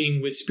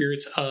reeking with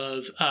spirits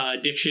of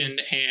addiction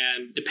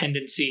and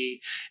dependency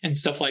and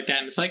stuff like that.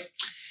 And it's like,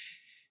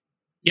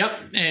 yep.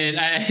 And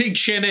I think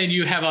Shanna and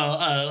you have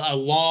a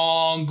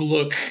long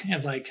look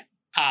at like,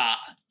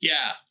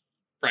 yeah,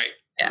 right.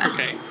 Yeah.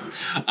 Okay.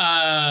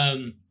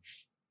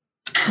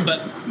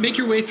 But make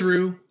your way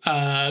through.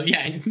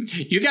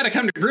 You got to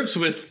come to grips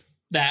with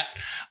that.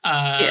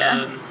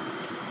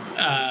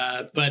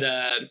 But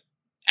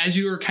as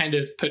you are kind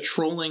of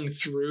patrolling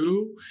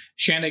through,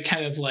 Shanna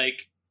kind of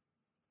like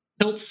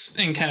tilts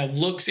and kind of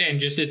looks, and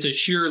just it's a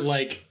sheer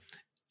like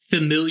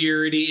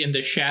familiarity in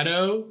the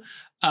shadow.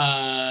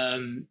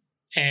 And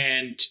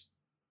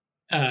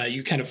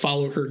you kind of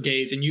follow her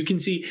gaze, and you can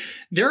see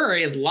there are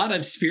a lot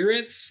of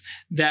spirits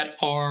that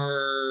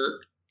are.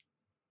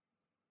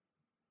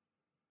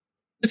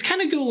 It's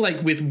kind of go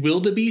like with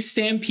wildebeest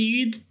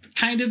stampede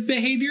kind of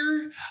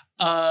behavior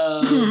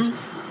of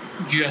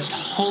just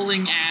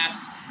hauling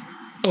ass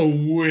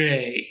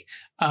away.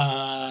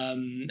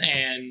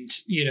 And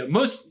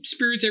most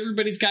spirits,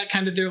 everybody's got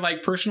kind of their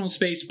like personal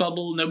space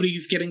bubble.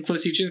 Nobody's getting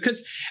close to each other,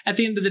 because at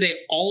the end of the day,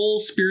 all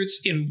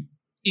spirits, in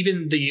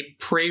even the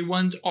prey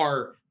ones,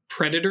 are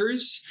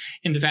predators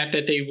in the fact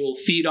that they will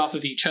feed off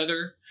of each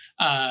other.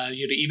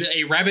 Even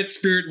a rabbit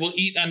spirit will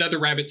eat another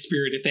rabbit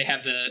spirit if they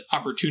have the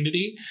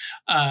opportunity.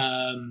 But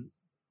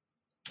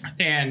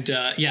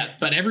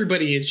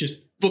everybody is just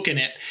booking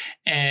it.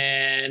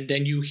 And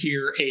then you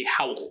hear a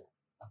howl.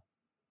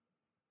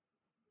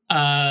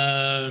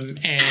 And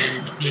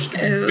just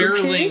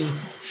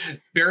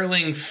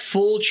barreling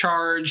full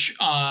charge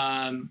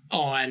on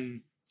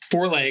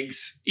 4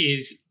 legs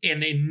is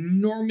an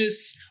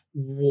enormous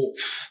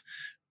wolf.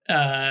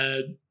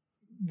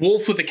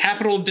 Wolf with a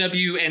capital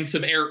W and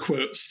some air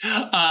quotes.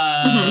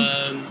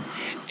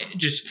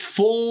 Just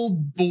full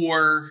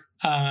bore,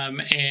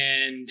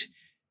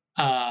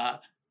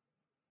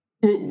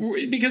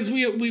 because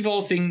we've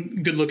all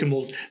seen good looking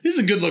wolves. This is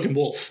a good looking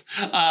wolf.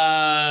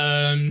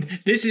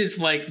 This is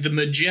like the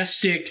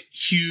majestic,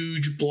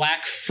 huge,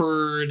 black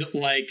furred,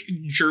 like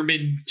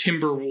German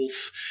timber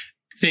wolf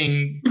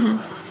thing.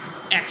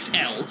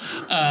 XL.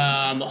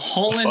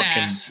 Hauling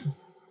ass.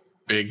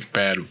 Big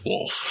bad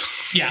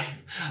wolf. Yeah.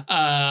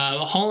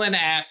 Hauling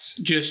ass,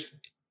 just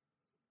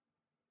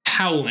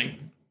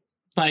howling.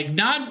 Like,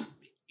 not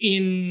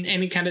in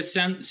any kind of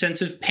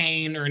sense of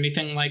pain or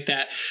anything like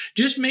that.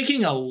 Just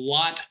making a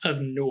lot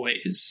of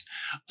noise.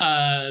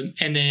 And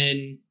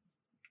then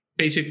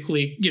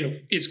basically,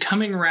 is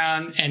coming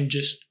around and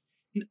just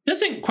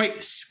doesn't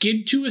quite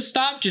skid to a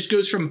stop, just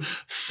goes from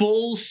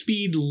full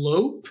speed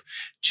lope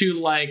to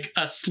like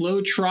a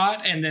slow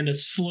trot and then a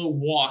slow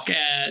walk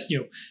at,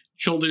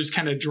 shoulders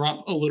kind of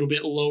drop a little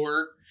bit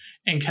lower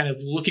and kind of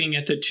looking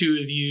at the two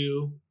of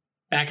you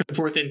back and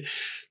forth. And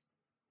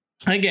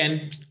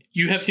again,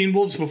 you have seen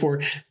wolves before.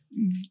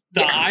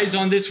 The eyes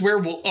on this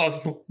werewolf.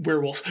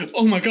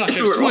 Oh my gosh,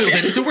 I've spoiled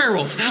it. It's a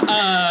werewolf.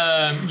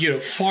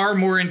 Far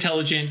more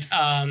intelligent.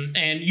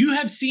 And you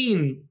have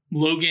seen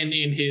Logan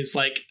in his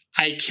like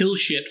I kill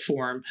shit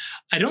form.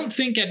 I don't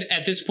think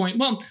at this point,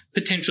 well,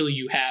 potentially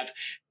you have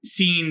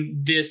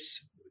seen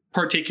this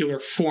particular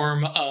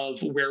form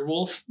of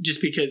werewolf, just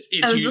because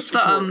it's was this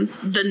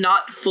the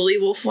not fully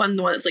wolf one,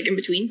 the one that's like in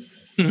between?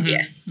 Mm-hmm.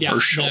 Yeah.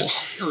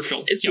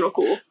 Urshel. It's real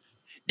cool.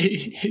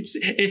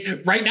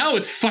 Right now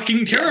it's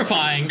fucking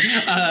terrifying.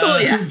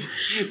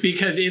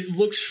 Because it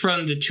looks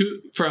from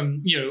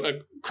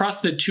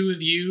across the two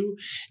of you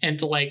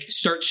and like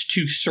starts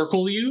to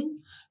circle you.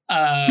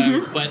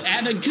 But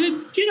at a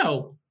good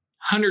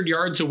 100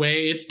 yards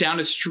away, it's down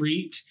a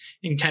street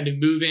and kind of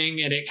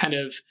moving, and it kind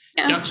of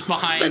ducks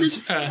behind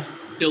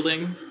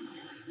building.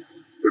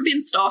 We're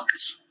being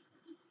stalked.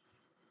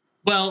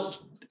 Well,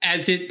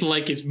 as it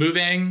like is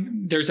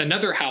moving, there's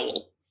another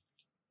howl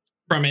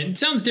from it. It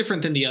sounds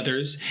different than the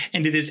others,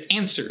 and it is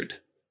answered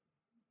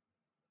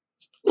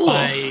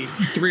by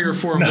 3 or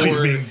 4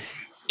 more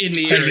in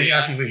the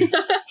area.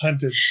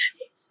 Hunted.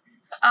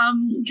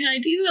 Can I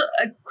do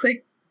a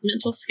quick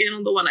mental scan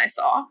on the one I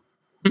saw?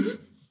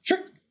 Mm-hmm. Sure.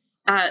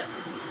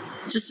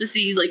 Just to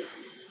see, like,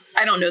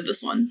 I don't know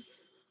this one.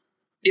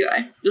 Do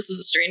I? This is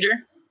a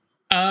stranger?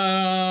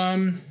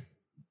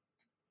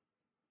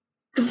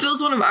 Because if it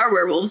was one of our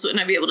werewolves,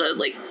 wouldn't I be able to,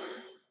 like,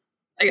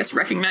 I guess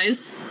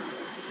recognize?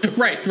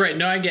 Right.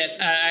 No, I get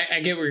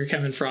where you're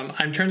coming from.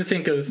 I'm trying to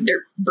think of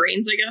their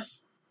brains, I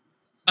guess.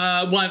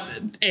 Well,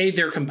 A,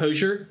 their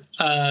composure,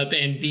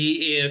 and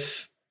B,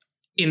 if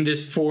in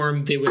this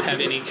form they would have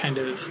any kind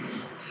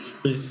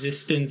of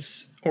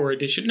resistance or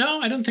addition.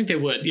 No, I don't think they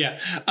would. Yeah.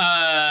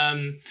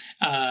 And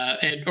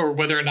or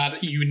whether or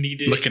not you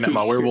needed. Looking at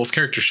my werewolf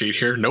character sheet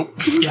here. Nope.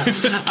 Yeah.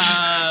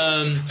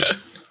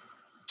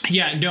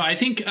 Yeah. No, I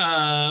think.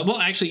 Well,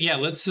 actually, yeah.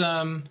 Let's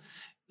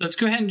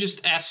go ahead and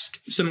just ask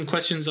some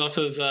questions off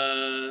of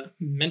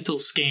mental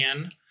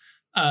scan.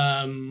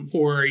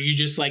 Or are you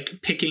just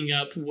like picking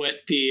up what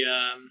the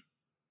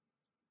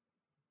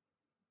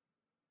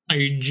are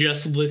you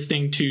just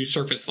listening to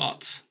surface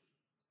thoughts?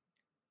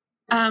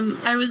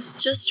 I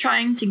was just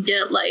trying to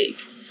get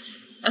like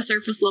a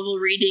surface level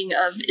reading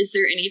of, is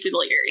there any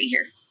familiarity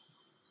here?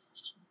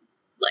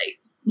 Like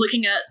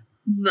looking at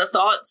the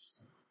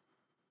thoughts,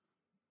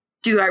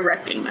 do I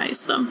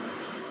recognize them?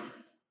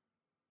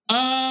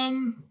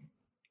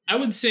 I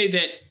would say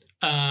that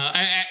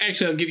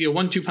I'll give you a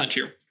 1-2 punch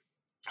here.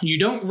 You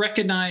don't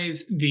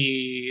recognize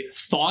the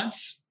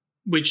thoughts,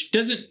 which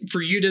it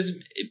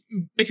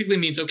basically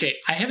means, okay,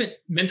 I haven't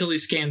mentally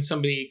scanned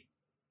somebody,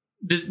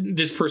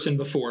 this person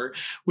before,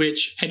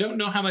 which I don't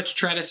know how much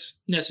Tratis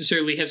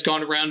necessarily has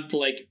gone around to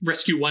like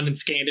rescue one and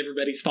scanned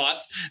everybody's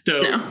thoughts, though.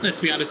 No. Let's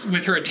be honest,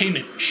 with her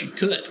attainment, she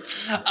could.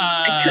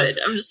 I could.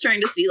 I'm just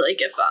trying to see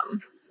like if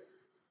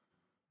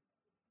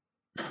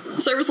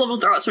service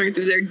level thoughts running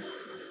through there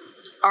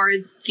are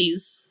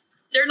these.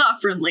 They're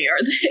not friendly, are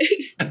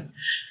they?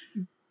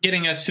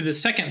 Getting us to the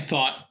second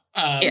thought,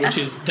 which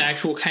is the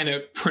actual kind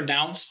of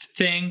pronounced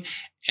thing.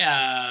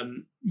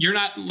 You're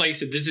not, like I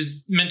said, this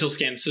is mental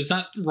scans, so it's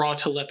not raw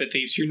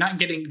telepathy. So you're not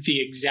getting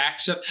the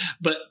exact stuff,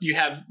 but you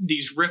have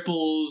these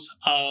ripples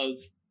of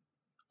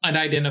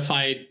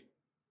unidentified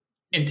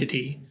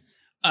entity.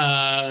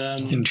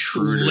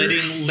 Intruder.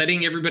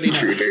 Letting everybody know.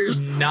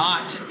 Intruders.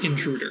 Not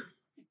intruder.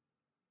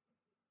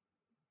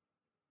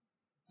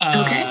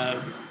 Okay.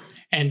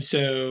 And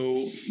so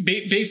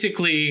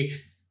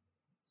basically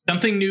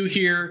something new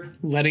here,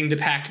 letting the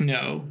pack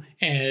know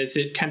as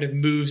it kind of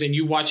moves, and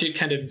you watch it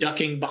kind of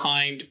ducking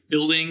behind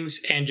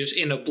buildings and just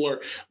in a blur.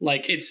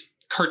 Like it's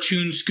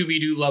cartoon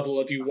Scooby-Doo level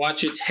of you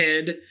watch its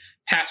head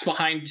pass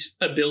behind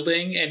a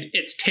building and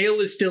its tail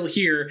is still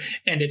here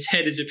and its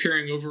head is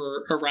appearing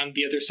over around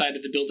the other side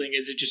of the building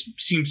as it just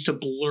seems to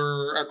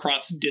blur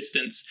across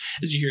distance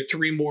as you hear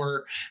 3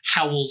 more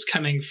howls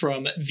coming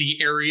from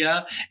the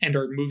area and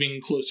are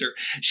moving closer.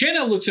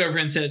 Shanna looks over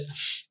and says,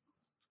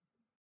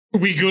 "Are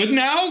we good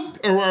now?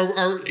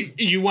 Or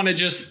you want to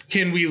just,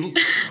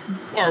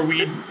 are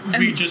we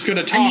just going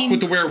to talk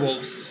with the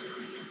werewolves?"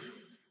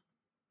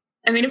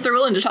 I mean, if they're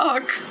willing to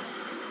talk.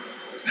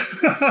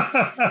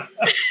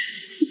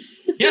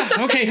 Yeah,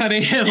 okay, honey.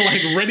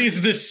 Like,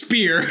 readies the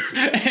spear.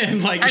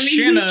 And, like,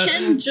 Shanna... we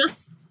can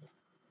just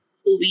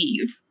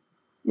leave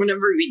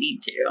whenever we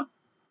need to.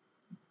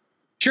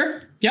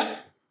 Sure, yep.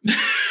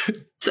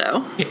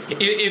 So.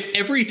 If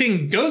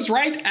everything goes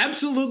right,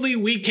 absolutely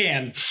we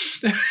can.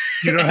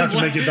 You don't have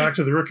to make it back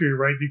to the rookery,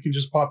 right? You can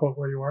just pop up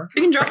where you are.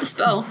 You can drop the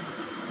spell.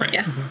 Right.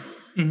 Yeah.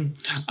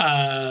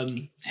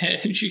 Mm-hmm.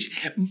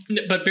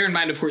 But bear in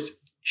mind, of course,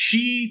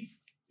 she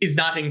is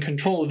not in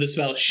control of the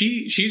spell.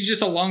 She's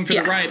just along for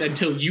the ride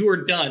until you are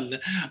done.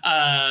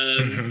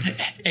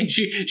 And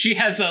she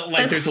has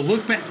there's a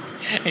look back,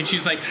 and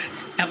she's like,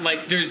 and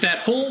like there's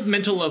that whole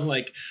mental of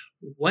like,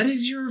 what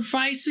is your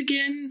vice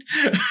again?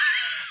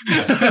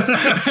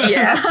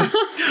 Yeah.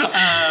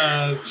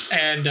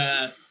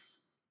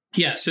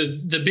 So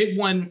the big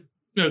one.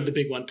 No, the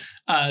big one.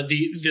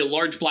 The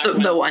large black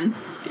one. The one.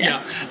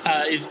 Yeah.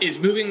 Is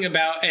moving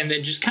about and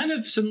then just kind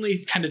of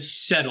suddenly kind of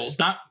settles.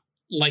 Not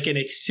like in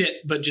a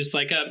sit, but just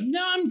like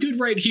no, I'm good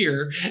right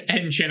here.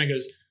 And Shanna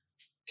goes,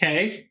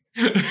 okay.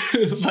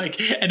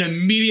 And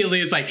immediately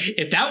it's like,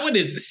 if that one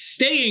is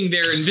staying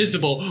there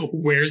invisible,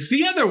 where's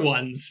the other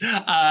ones?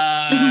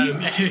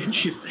 And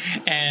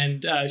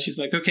she's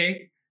like,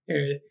 okay,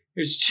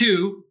 there's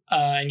 2.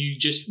 And you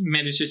just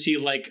manage to see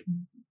like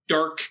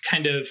dark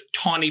kind of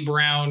tawny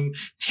brown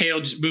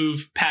tail just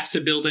move past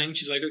the building.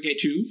 She's like, okay,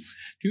 2,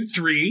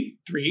 3.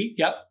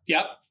 Yep.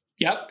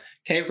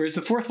 Okay, where's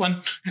the 4th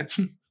one?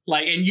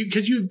 And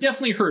because you've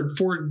definitely heard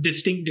 4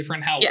 distinct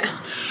different howls.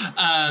 Yes.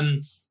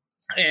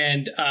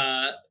 And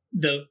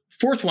the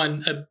 4th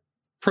one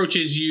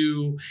approaches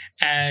you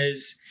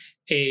as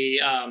a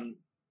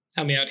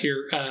help me out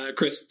here,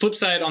 Chris. Flip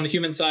side on the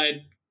human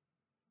side.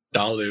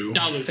 Dalu,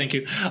 thank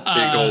you.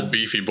 Big old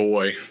beefy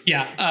boy.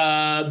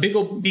 Yeah, big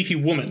old beefy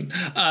woman.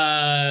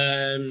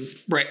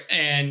 Right,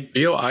 and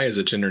BOI is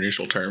a gender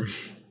neutral term.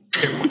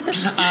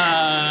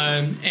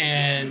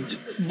 And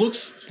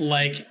looks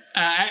like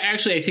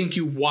actually, I think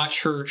you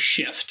watch her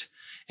shift,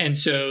 And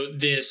so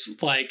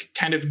this like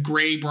kind of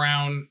gray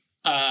brown,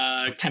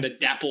 kind of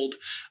dappled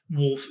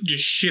wolf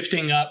just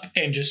shifting up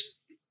and just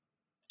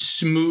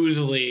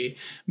smoothly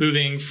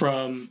moving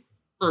from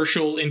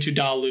Urshel into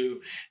Dalu,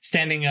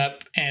 standing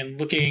up and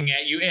looking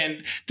at you.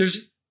 And there's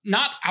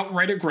not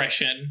outright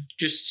aggression,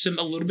 just a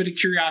little bit of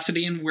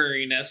curiosity and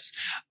wariness,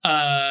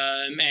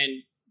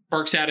 and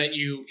barks out at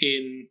you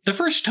in the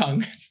first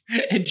tongue.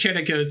 And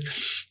Jenna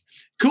goes,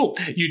 cool,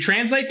 you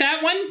translate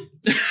that one?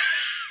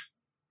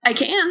 I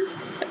can.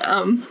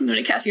 I'm going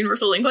to cast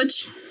Universal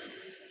Language.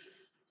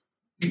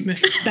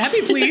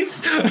 Stabby,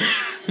 please. All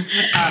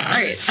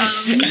right.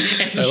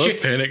 I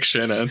love Panic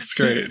Shanna. It's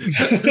great.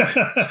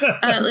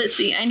 Let's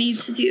see. I need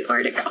to do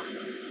where to go.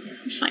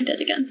 Find it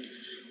again.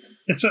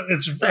 It's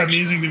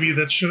amazing to me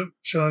that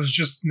Shanna's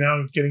just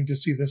now getting to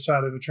see this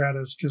side of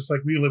Atratus, because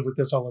like we live with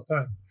this all the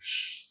time.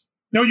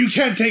 No, you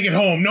can't take it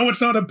home. No, it's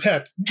not a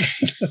pet.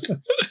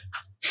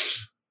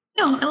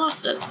 No, I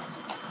lost it.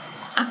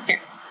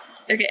 Here.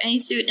 Okay, I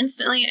need to do it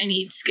instantly. I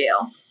need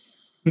scale.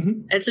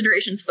 Mm-hmm. It's a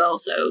duration spell,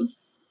 so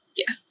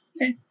yeah.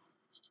 Okay.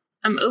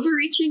 I'm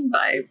overreaching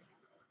by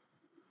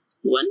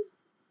 1.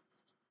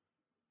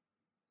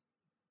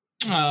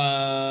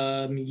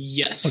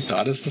 Yes. What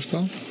dot is the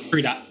spell?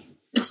 3 dot.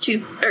 It's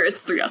 2, or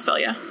it's 3 dot spell,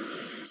 yeah.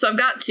 So I've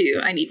got 2.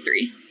 I need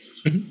 3.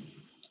 Mm-hmm.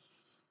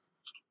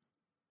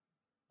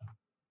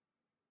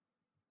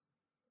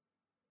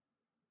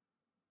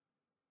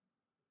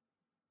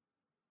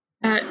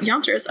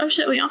 Yantras. Oh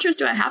shit, what Yantras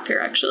do I have here,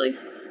 actually?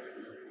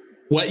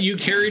 What you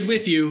carried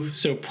with you,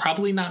 so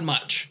probably not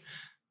much.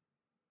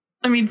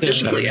 I mean,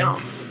 physically, I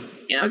don't.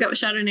 Yeah, I've got a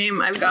shadow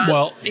name. I've got.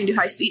 Well, I can do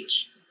high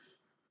speech.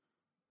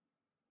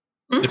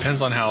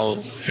 Depends on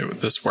how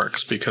this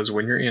works, because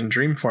when you're in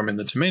dream form in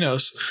the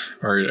Temenos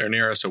or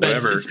Neros or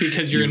whatever, it's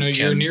because you're in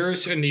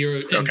Neros and the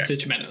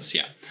Temenos.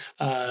 Yeah.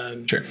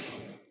 Sure.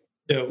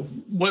 So,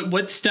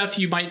 what stuff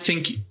you might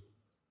think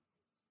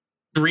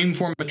dream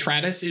form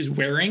Atratus is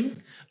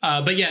wearing?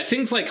 But yeah,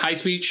 things like high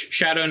speech,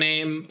 shadow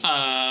name.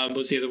 What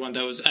was the other one?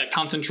 That was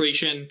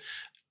concentration.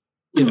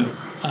 You know.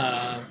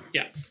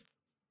 Yeah.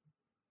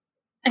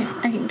 I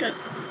can get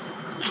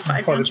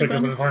 5 Probably pick up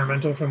an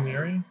environmental from the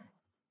area.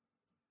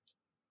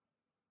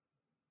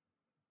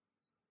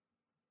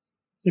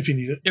 If you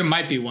need it. There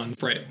might be one,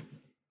 right?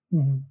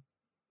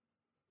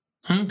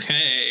 Mm-hmm.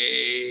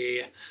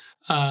 Okay.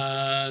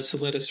 So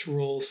let us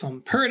roll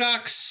some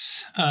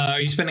paradox. Are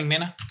you spending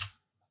mana?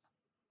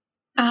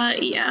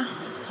 Yeah.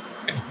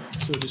 Okay.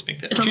 So we'll just make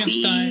that It'll chance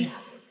be die.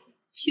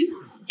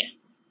 2? Yeah.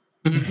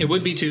 Mm-hmm. It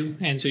would be 2,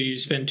 and so you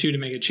spend 2 to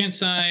make a chance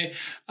die.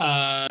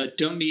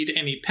 Don't need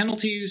any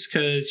penalties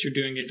because you're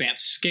doing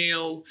advanced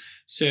scale.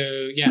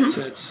 So yeah,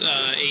 so it's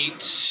 8,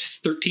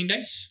 13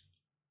 dice.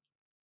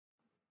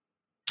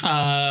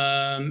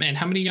 And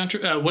how many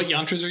yantras? What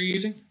yantras are you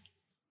using?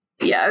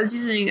 Yeah, I was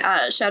using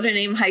shadow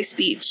name, high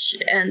speech,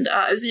 and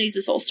I was going to use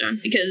the soul stone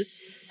because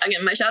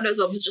again, my shadow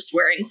self is just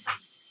wearing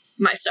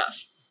my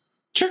stuff.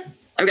 Sure.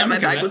 I've got my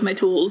bag with my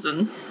tools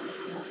and.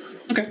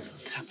 Okay.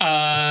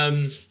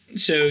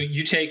 So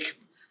you take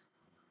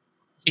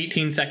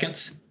 18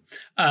 seconds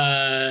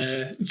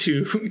to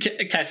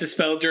cast a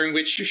spell during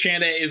which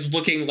Shanna is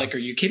looking like, are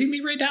you kidding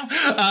me right now?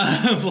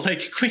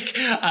 Like, quick.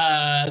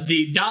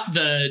 The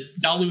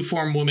Dalu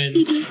form woman,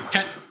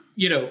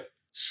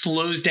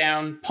 slows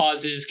down,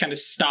 pauses, kind of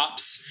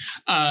stops,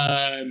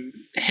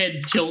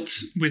 head tilt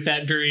with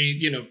that very,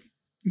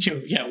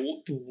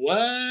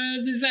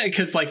 what is that?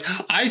 Because like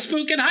I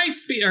spoke in high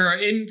speech or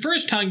in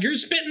first tongue, you're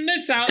spitting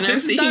this out. And I'm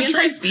speaking in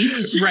high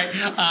speech, right?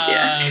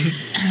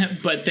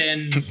 But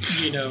then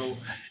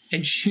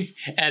and she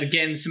add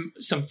again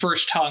some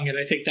first tongue, and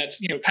I think that's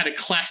kind of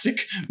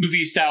classic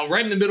movie style.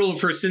 Right in the middle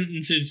of her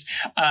sentences,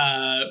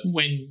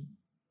 when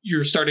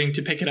you're starting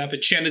to pick it up,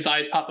 and Shanna's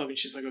eyes pop up, and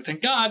she's like, "Oh,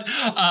 thank God!"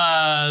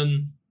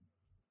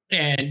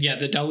 And yeah,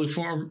 the Dalu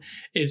form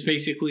is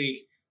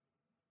basically,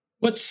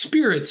 "What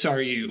spirits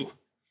are you?"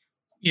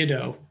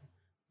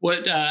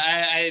 What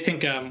I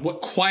think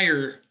what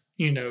choir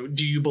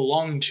do you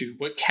belong to?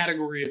 What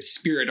category of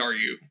spirit are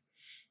you?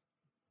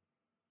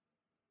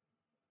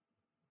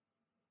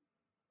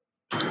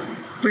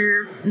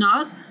 We're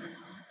not.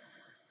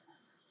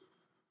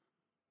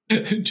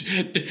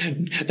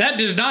 That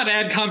does not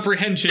add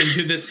comprehension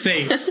to this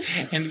face.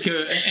 and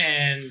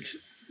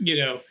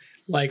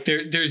like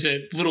there's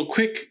a little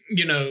quick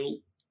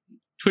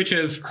twitch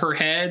of her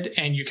head,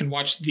 and you can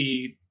watch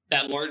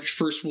that large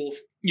first wolf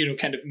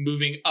kind of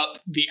moving up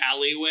the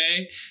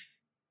alleyway.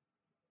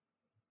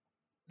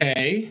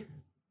 Okay.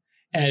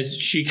 As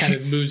she kind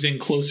of moves in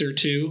closer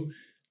to.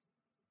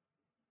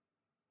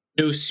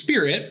 No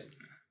spirit.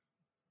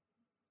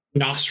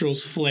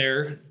 Nostrils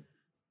flare.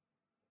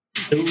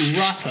 No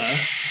Ratha.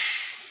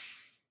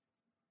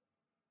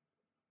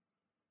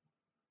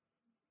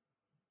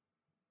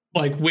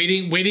 Like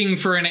waiting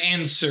for an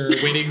answer,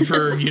 waiting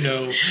for,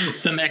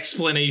 some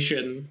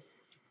explanation.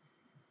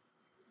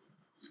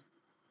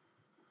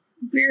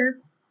 We're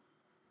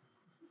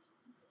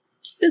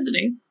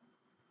visiting.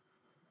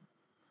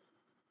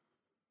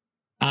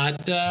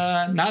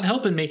 not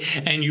helping me.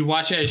 And you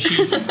watch as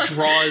she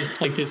draws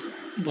like this,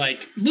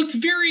 like looks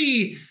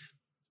very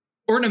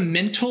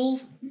ornamental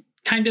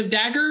kind of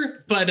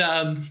dagger, but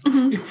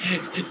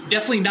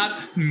definitely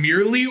not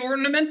merely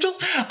ornamental,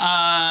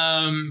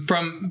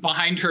 from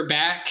behind her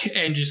back,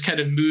 and just kind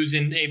of moves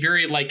in a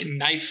very like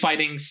knife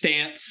fighting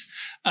stance,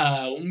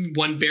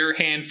 one bare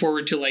hand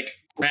forward to like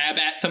grab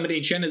at somebody,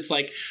 and Jen is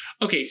like,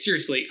 okay,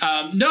 seriously,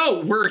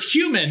 no, we're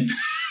human.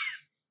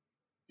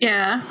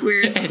 Yeah,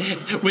 we're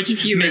which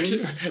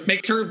humans.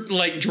 makes her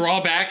like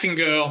draw back and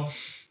go,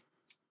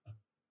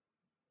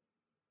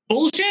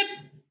 bullshit.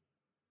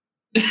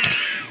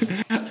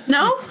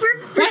 No,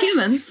 we're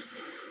humans.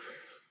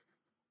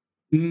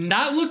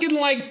 Not looking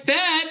like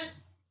that.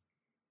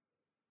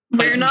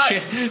 We're not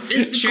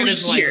physically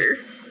here.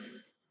 Like,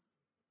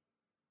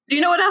 do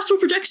you know what astral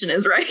projection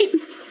is, right?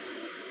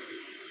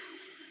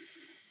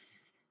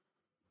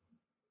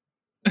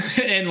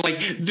 And like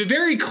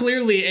very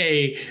clearly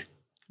a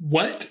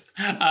what?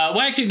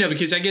 Well, actually no,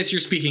 because I guess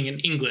you're speaking in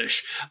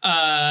English.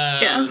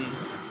 Yeah.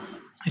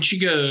 And she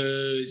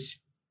goes,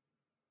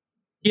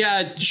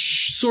 yeah,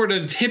 sort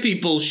of hippie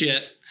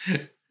bullshit.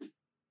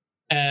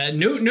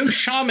 No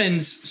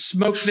shamans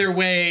smoked their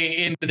way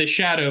into the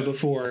shadow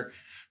before.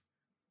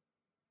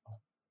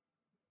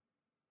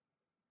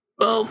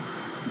 Well,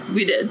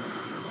 we did.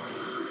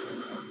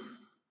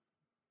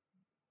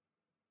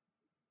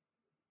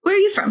 Where are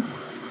you from?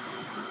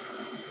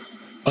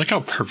 I like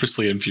how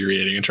purposely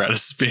infuriating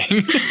Atratus is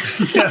being.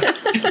 Yes.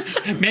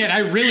 Man, I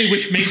really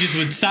wish mages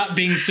would stop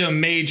being so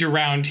mage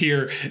around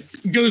here.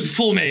 Goes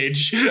full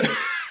mage.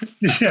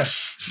 Yeah.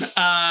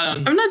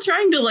 I'm not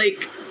trying to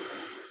like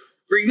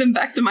bring them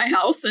back to my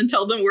house and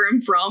tell them where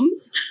I'm from.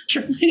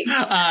 Sure.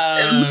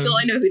 Until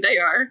I know who they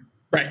are.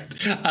 Right.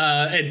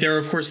 And they're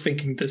of course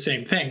thinking the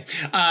same thing.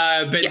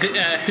 But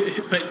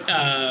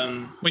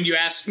when you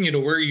ask,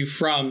 where are you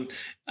from?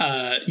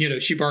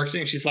 She barks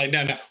and she's like,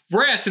 no,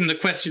 we're asking the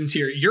questions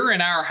here. You're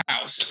in our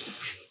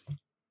house.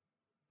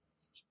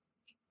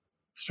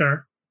 It's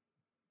fair.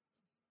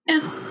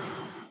 Yeah.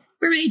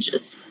 We're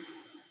mages.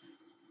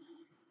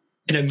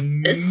 And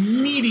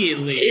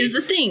immediately is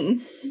a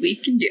thing we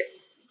can do.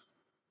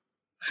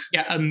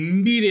 Yeah,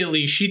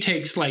 immediately she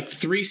takes like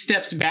 3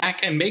 steps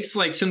back and makes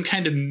like some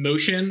kind of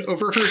motion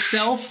over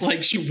herself,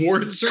 like she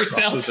wards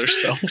herself. Crosses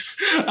herself.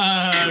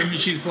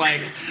 She's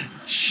like,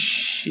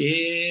 shit.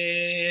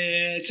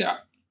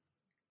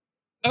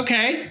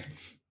 Okay.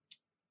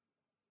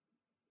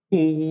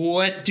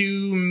 What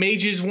do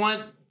mages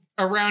want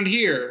around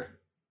here?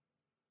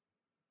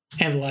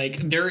 And like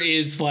there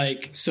is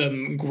like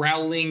some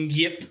growling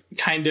yip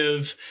kind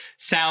of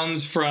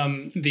sounds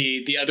from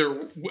the other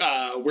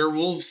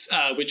werewolves,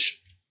 which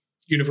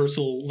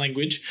universal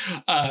language,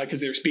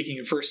 because they're speaking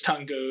in first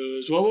tongue,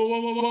 goes,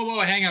 whoa,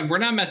 hang on, we're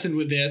not messing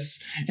with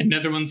this. And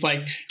another one's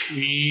like,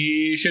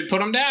 we should put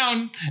them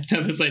down.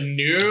 Another's like,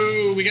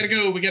 no, we gotta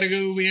go.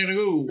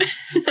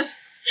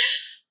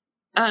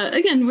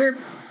 Again, we're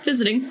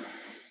visiting.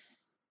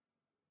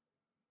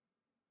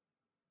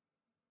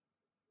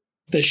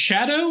 The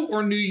Shadow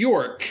or New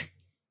York?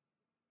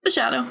 The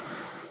Shadow.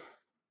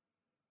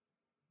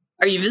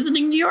 Are you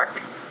visiting New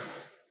York?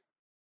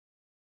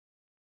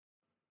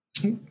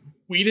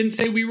 We didn't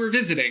say we were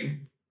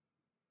visiting.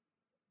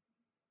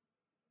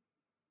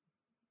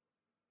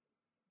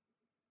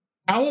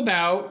 How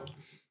about,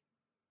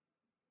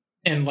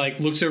 and like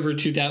looks over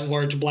to that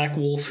large black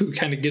wolf who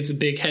kind of gives a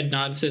big head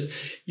nod and says,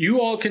 you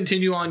all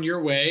continue on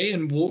your way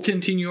and we'll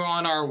continue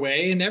on our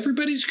way and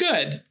everybody's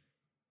good.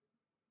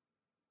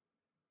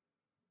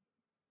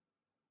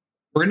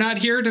 We're not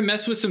here to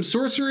mess with some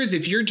sorcerers.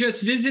 If you're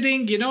just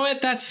visiting, you know what?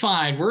 That's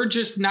fine. We're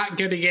just not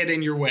going to get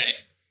in your way.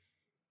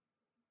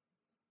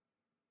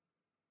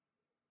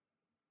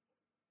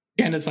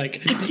 And it's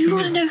like, I do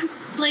want to know,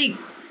 like,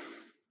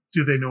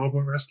 do they know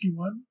about Rescue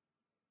One?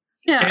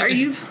 Yeah, are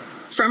you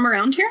from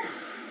around here?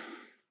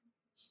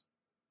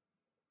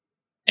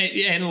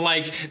 And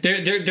like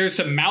there's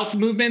some mouth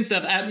movements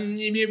of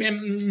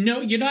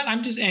no, you're not.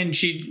 I'm just, and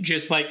she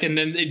just like, and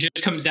then it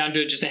just comes down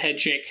to just a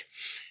head shake,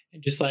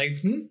 and just like,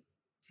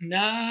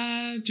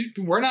 nah, dude,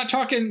 we're not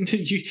talking.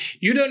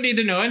 You don't need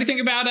to know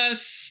anything about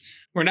us.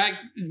 We're not.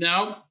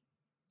 No.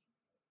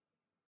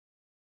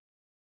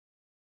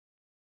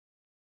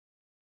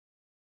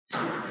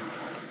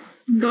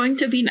 I'm going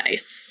to be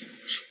nice.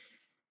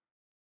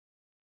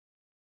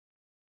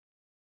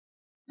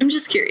 I'm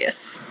just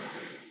curious.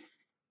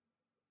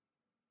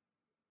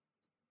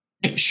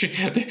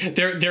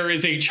 There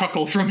is a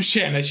chuckle from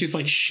Shanna. She's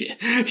like,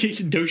 shit,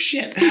 no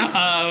shit.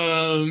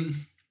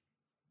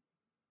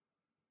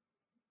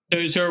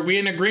 So are we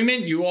in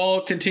agreement? You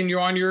all continue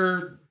on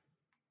your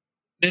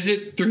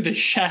visit through the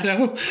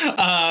shadow,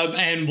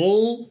 and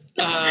we'll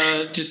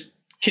just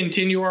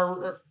continue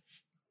our.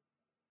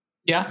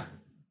 Yeah.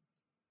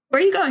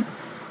 Where are you going?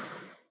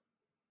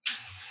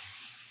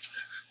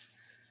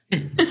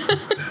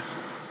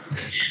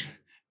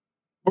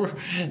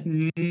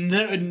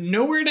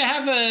 Nowhere to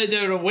have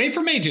away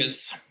from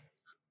mages.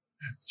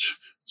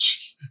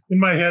 In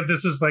my head,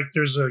 this is like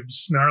there's a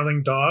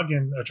snarling dog,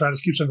 and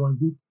Atreides keeps on going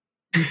boop,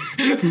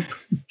 boop,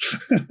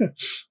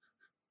 boop.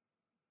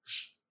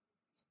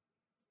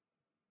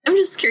 I'm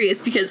just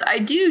curious because I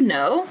do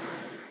know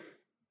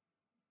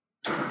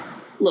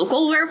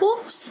local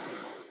werewolves.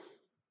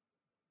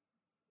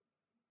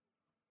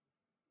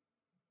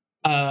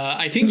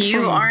 I think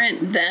you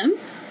aren't them.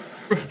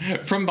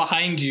 From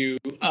behind you,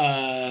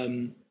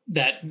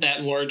 that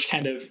large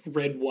kind of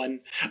red one.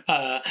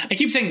 I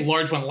keep saying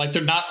large one, like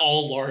they're not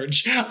all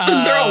large.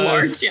 They're all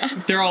large, yeah.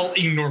 They're all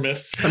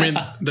enormous. I mean,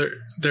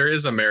 there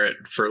is a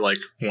merit for like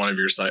one of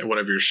your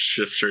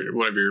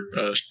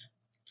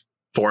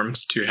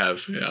forms to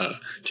have to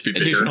be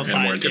bigger additional and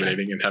size, more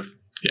intimidating and have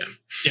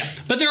yeah.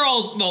 But they're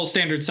all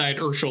standard side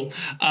Urshel.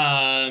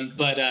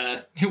 But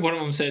one of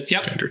them says,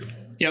 "Yep, standard.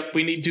 Yep,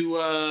 we need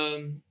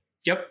to.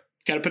 Yep,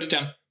 got to put it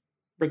down.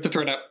 Rip the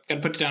thread up. Got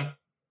to put it down."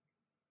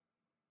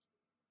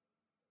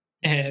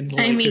 And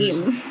like,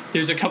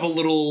 there's a couple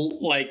little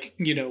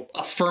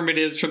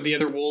affirmatives from the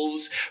other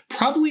wolves,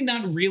 probably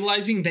not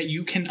realizing that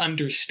you can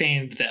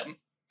understand them.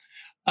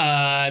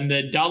 And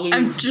the Dalu.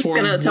 I'm just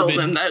gonna tell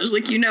them that. I was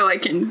like, I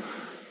can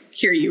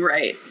hear you,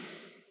 right?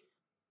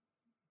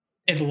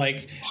 And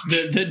like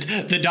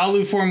the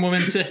Dalu form woman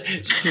said,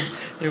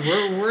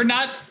 "We're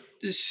not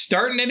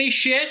starting any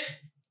shit.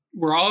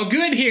 We're all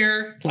good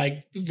here."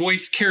 Like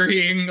voice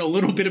carrying a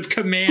little bit of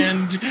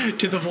command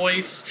to the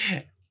voice.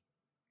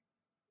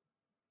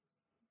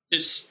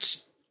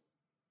 Just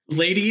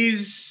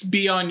ladies,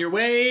 be on your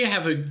way,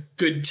 have a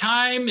good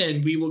time,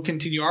 and we will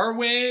continue our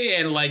way.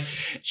 And like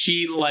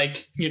she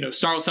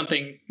snarls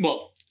something.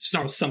 Well,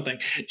 snarls something.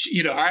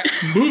 All right,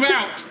 move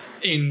out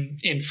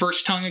in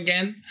first tongue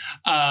again.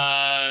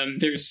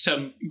 There's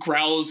some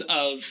growls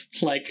of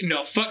like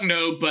no, fuck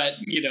no, but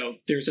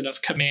there's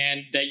enough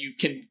command that you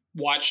can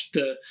watch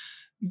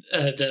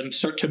them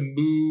start to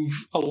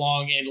move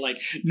along, and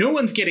like no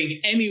one's getting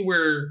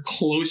anywhere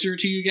closer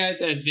to you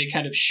guys as they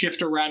kind of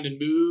shift around and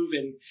move.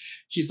 And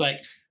she's like,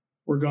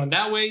 "We're going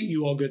that way.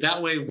 You all go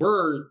that way.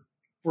 We're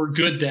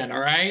good then. All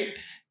right."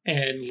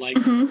 And like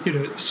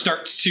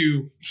starts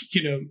to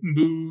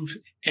move,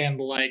 and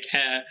like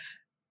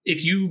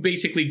if you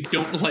basically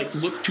don't like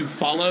look to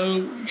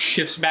follow,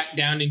 shifts back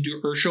down into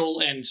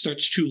Urshel and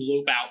starts to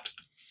lope out.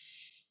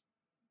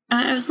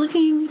 I was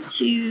looking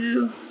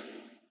to.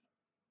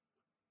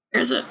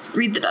 There's a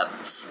read the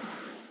depths.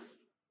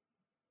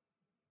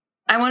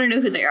 I want to know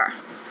who they are.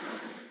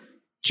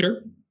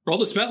 Sure. Roll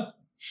the spell.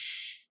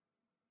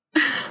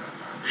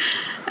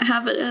 I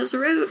have it as a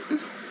rote.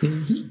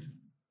 Mm-hmm.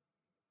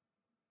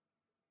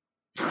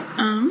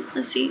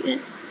 Let's see. I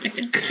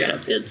can pick it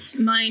up. It's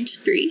Mind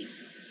 3.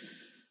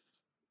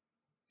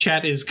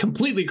 Chat is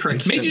completely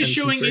correct. Mages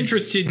showing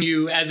interest in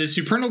you as a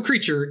supernal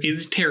creature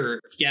is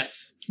terror.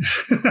 Yes.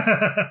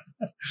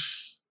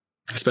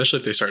 Especially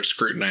if they start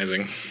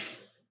scrutinizing.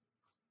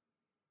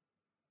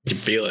 You can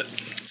feel it.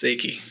 It's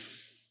achy.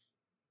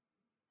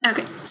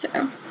 Okay, so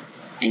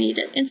I need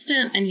it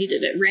instant. I need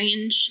it at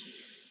range.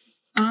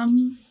 I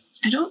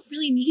don't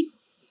really need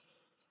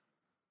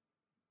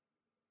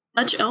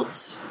much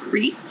else.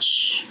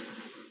 Reach.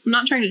 I'm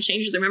not trying to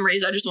change their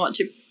memories. I just want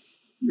to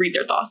read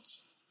their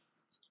thoughts.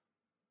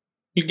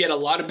 You get a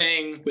lot of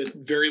bang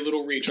with very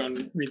little reach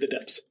on Read the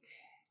Depths.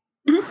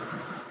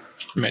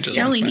 Mm-hmm. Might just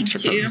want some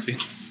extra potency.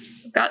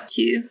 I've got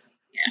 2.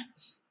 Yeah.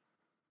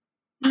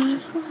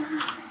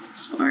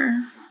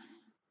 4.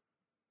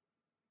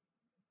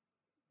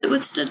 It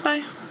withstood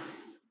by?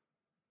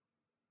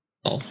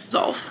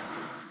 Resolve.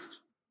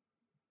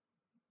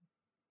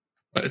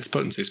 But it's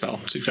potency spell,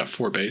 so you've got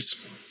 4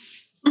 base.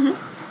 Mm-hmm.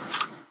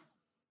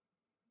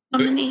 How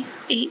many?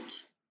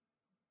 8?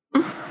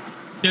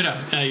 No,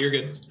 you're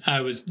good. I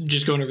was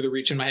just going over the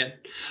reach in my head.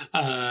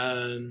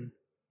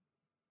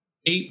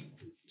 8,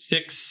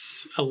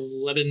 6,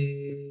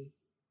 11,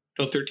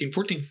 12, 13,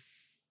 14.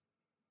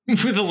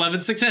 With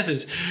 11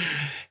 successes.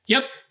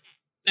 Yep.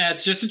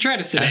 That's just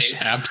Atreides today. Ash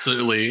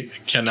absolutely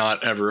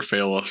cannot ever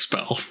fail a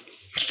spell.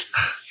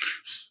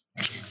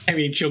 I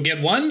mean, she'll get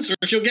 1s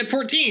or she'll get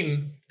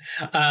 14.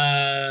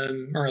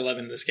 Or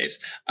 11 in this case.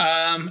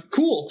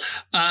 Cool.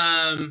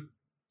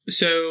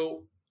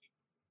 So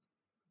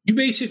you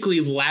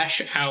basically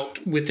lash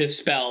out with this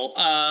spell.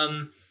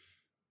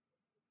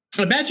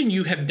 Imagine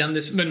you have done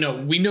this, but no,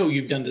 we know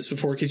you've done this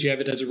before because you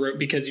have it as a rope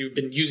because you've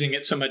been using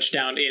it so much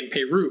down in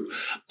Peru.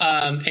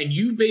 And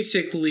you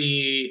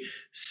basically,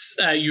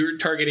 you're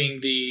targeting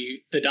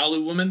the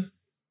Dalu woman,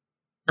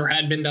 or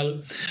had been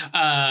Dalu,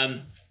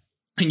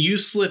 and you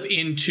slip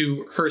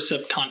into her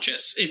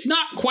subconscious. It's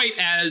not quite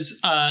as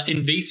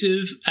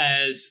invasive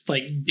as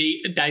like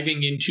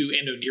diving into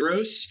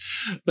Andoneros,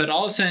 but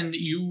all of a sudden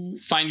you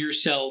find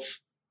yourself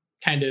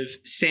kind of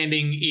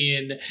standing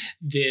in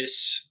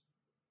this.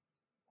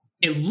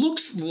 It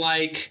looks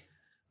like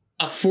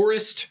a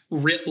forest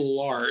writ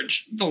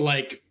large,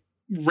 like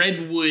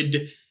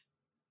redwood,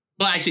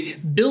 well, actually,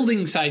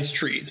 building-sized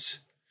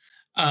trees,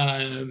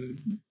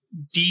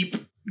 deep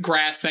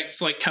grass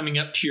that's like coming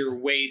up to your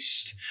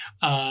waist,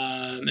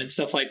 and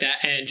stuff like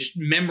that, and just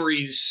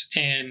memories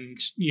and,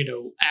 you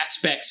know,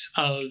 aspects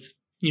of,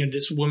 you know,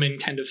 this woman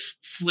kind of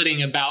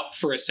flitting about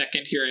for a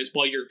second here as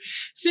while you're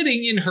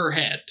sitting in her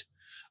head.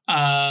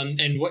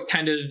 And what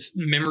kind of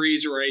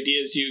memories or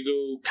ideas do you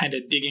go kind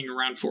of digging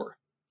around for?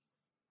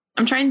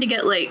 I'm trying to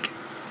get, like,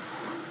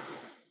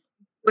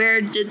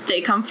 where did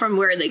they come from?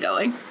 Where are they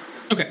going?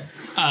 Okay.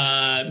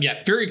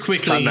 Yeah, very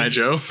quickly. Cotton Eye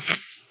Joe.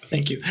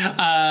 Thank you.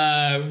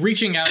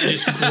 Reaching out,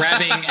 just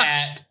grabbing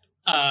at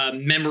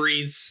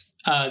memories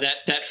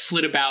that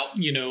flit about,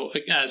 you know,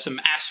 some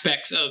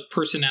aspects of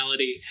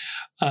personality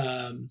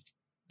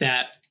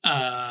that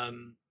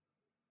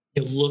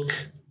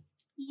look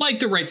like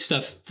the right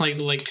stuff,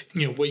 like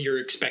you know, what you're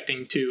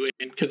expecting to.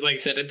 And because, like I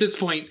said, at this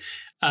point,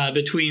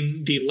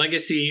 between the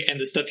legacy and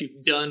the stuff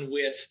you've done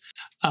with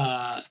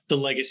the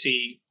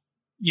legacy,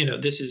 you know,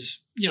 this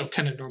is, you know,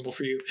 kind of normal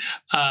for you.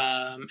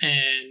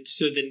 And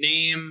so the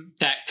name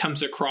that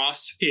comes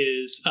across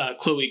is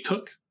Chloe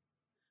Cook.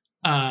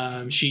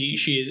 She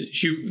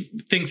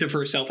thinks of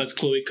herself as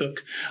Chloe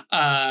Cook,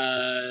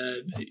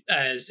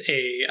 as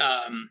a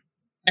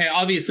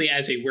obviously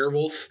as a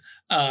werewolf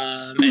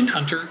and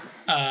hunter.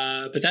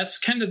 But that's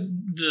kind of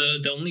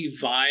the only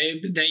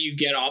vibe that you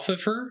get off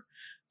of her.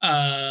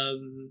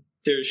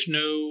 There's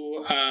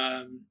no.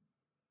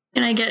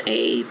 Can I get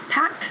a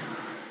pack?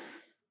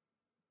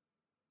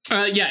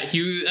 Yeah,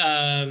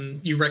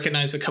 you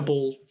recognize a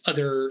couple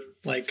other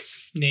like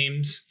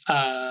names.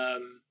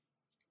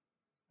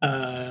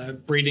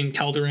 Braden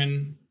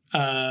Calderon,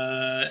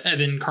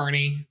 Evan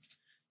Carney,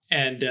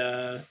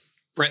 and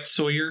Brett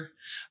Sawyer.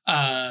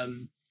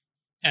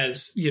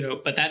 As you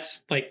know, but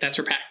that's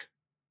her pack.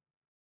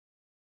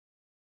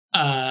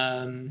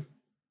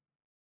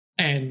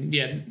 And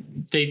yeah,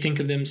 they think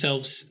of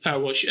themselves.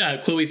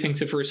 Chloe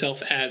thinks of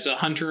herself as a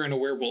hunter and a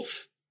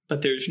werewolf,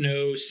 but there's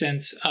no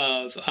sense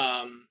of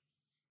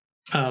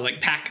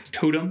like pack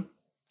totem,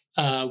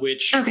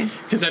 which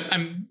because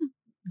I'm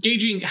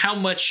gauging how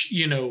much,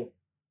 you know,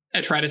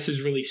 Atratus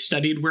has really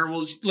studied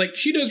werewolves. Like,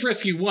 she does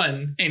Rescue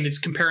 1 and is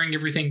comparing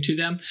everything to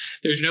them.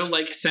 There's no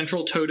like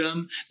central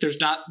totem. There's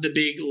not the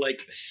big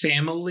like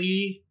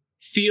family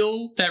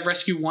feel that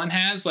Rescue 1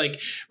 has.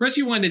 Like,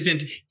 Rescue 1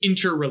 isn't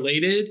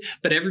interrelated,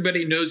 but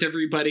everybody knows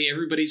everybody.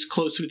 Everybody's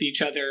close with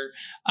each other.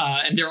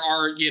 And there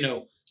are, you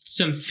know,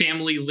 some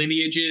family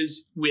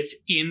lineages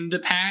within the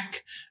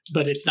pack,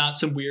 but it's not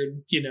some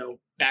weird, you know,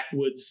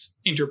 backwoods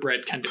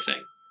interbred kind of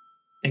thing.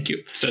 Thank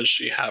you. Does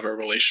she have a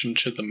relation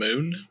to the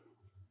moon?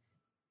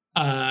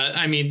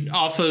 I mean,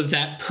 off of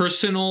that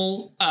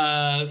personal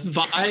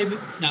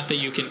vibe, not that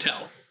you can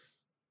tell.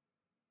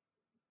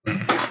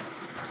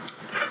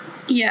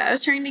 Yeah, I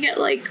was trying to get,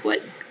 like,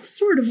 what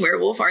sort of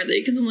werewolf are they?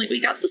 Because I'm like, we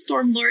got the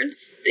Storm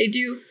Lords. They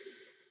do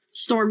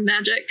storm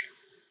magic.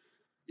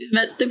 We've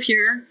met the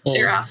Pure.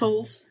 They're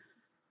assholes.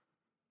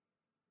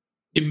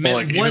 It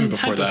meant like, one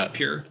type of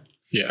Pure.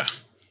 Yeah.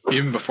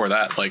 Even before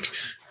that, like,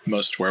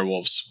 most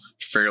werewolves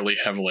fairly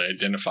heavily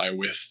identify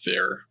with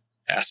their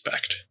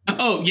aspect.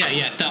 Oh,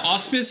 yeah. The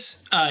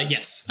Auspice,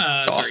 yes.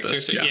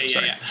 Auspice,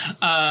 Yeah.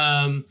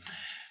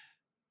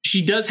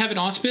 She does have an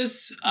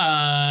Auspice,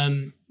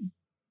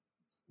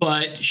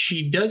 but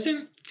she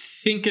doesn't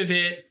think of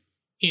it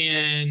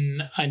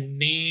in a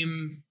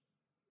name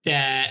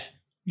that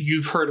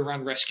you've heard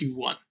around Rescue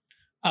 1.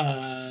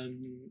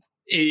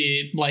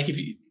 Like, if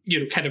you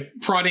know, kind of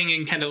prodding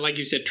and kind of, like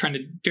you said, trying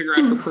to figure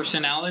out her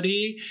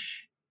personality,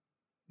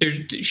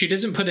 she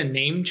doesn't put a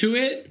name to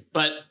it,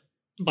 but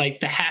like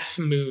the half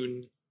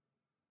moon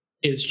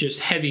is just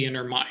heavy in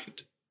her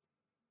mind.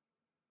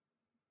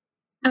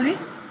 Okay.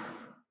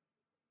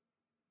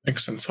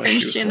 Makes sense why she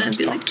was willing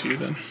to talk to you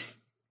then.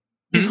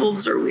 These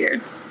wolves are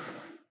weird.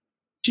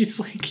 She's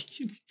like,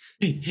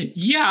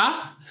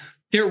 yeah,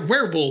 they're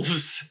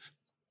werewolves.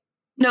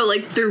 No,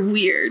 like, they're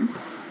weird.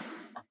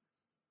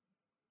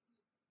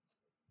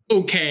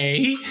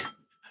 Okay.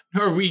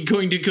 Are we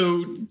going to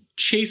go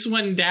chase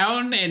one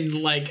down and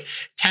like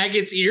tag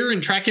its ear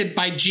and track it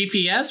by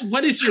GPS?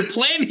 What is your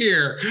plan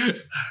here?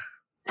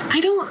 I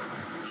don't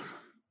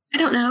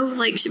know.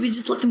 Like, should we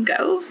just let them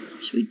go?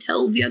 Should we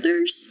tell the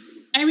others?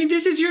 I mean,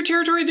 this is your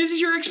territory. This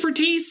is your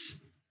expertise.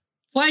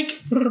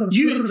 Like,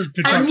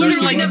 I've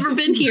literally never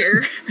been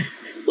here.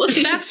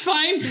 That's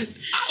fine.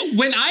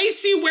 When I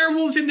see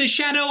werewolves in the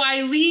shadow,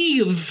 I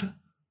leave.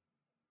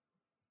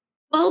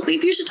 Well,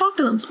 maybe you should talk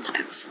to them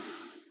sometimes.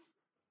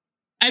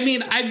 I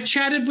mean, I've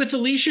chatted with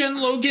Alicia and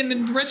Logan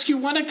in Rescue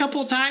 1 a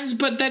couple times,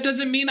 but that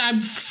doesn't mean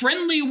I'm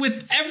friendly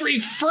with every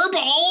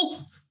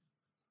furball.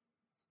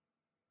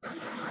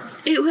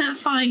 It went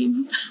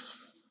fine.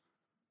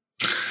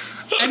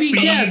 I mean,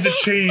 be yes. the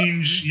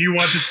change you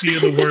want to see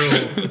in the world,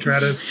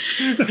 Atratus.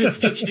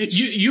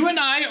 you and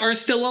I are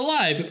still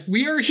alive.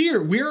 We are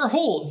here. We are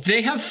whole.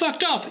 They have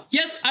fucked off.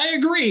 Yes, I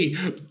agree.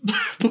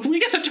 But we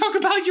got to talk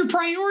about your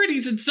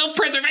priorities and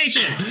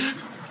self-preservation.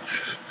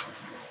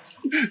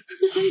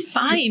 This is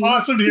fine.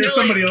 Awesome to hear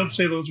somebody else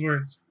say those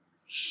words.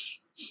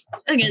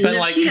 Again,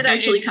 if she had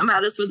actually come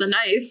at us with a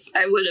knife,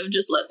 I would have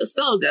just let the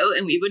spell go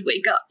and we would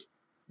wake up.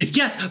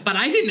 Yes, but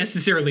I didn't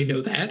necessarily know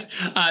that.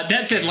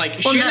 That said,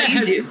 like, well, Shanna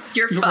you do.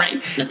 You're fine.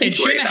 Right. Nothing and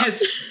to worry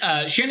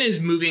about. Shanna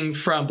is moving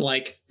from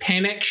like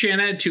panic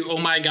Shanna to oh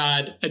my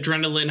god,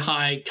 adrenaline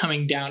high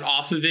coming down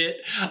off of it.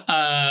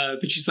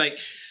 But she's like,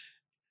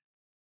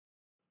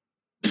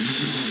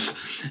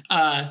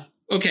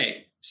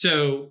 okay,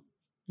 so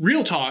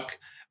real talk.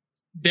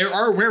 There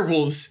are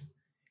werewolves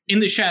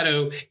in the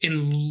shadow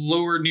in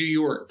Lower New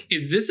York.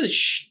 Is this a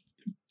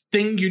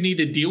thing you need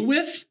to deal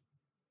with?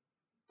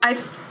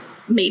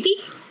 Maybe.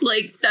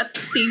 Like, that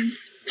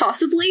seems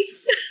possibly.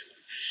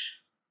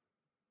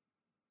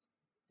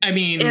 I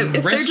mean,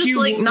 if they're just,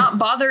 like, not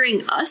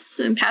bothering us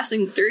and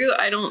passing through,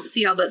 I don't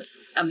see how that's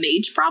a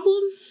mage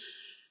problem.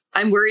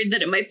 I'm worried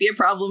that it might be a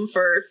problem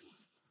for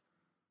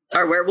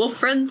our werewolf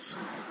friends.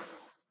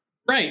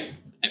 Right.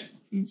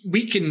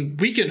 We can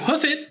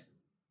hoof it,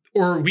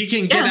 or we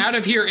can get out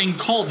of here and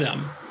call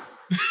them.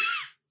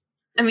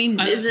 I mean,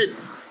 is it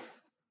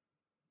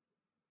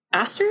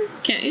faster?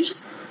 Can't you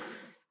just...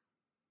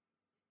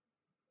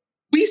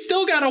 We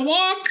still gotta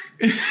walk.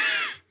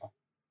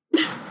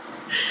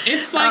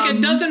 It's like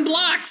a dozen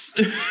blocks.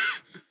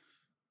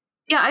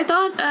 Yeah, I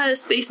thought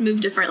space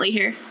moved differently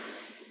here.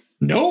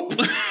 Nope.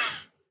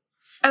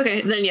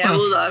 Okay, then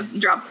we'll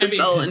drop the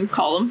spell and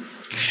call them.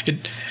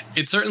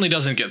 It certainly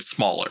doesn't get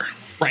smaller.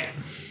 Right.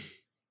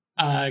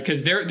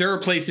 Because there are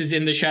places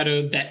in the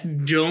shadow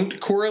that don't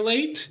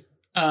correlate,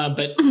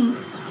 but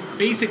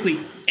basically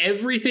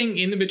everything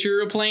in the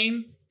material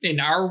plane in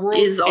our world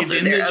is also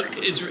in there.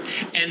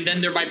 And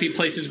then there might be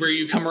places where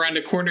you come around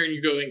a corner and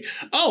you're going,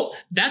 oh,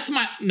 that's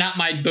not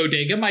my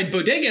bodega. My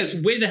bodega is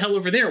way the hell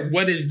over there.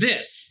 What is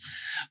this?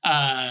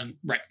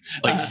 Right.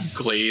 Like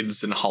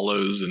glades and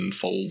hollows and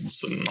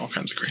folds and all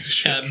kinds of crazy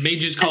shit.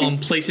 Mages call them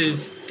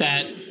places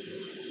that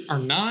are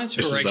not.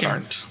 Places that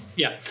aren't.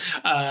 Yeah.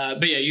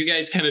 But yeah, you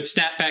guys kind of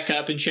snap back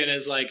up and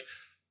Shanna's like,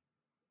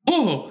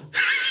 oh,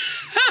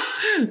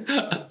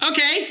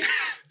 okay.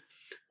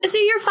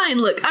 See, you're fine.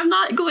 Look, I'm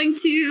not going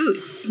to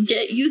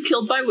get you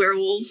killed by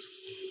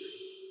werewolves.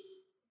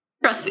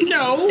 Trust me.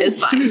 No.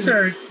 It's fine. To be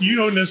fair, you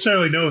don't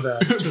necessarily know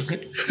that.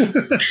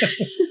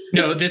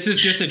 No, this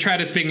is just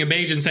Atratus being a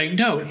mage and saying,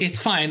 no,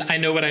 it's fine. I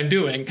know what I'm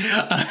doing.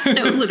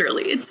 No,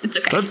 literally. It's okay.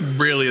 That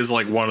really is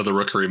like one of the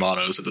Rookery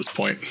mottos at this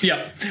point.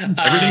 Yeah.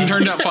 Everything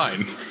turned out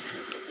fine.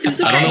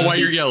 Okay. I don't know why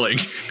you're yelling.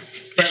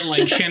 But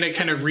like Shanna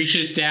kind of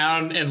reaches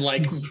down and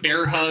like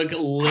bear hug,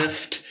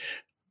 lift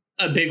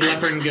a big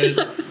leopard and goes,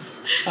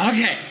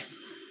 okay,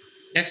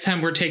 next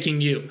time we're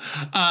taking you.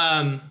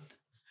 All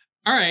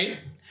right.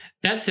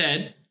 That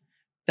said,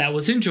 that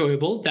was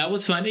enjoyable. That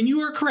was fun. And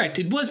you are correct.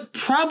 It was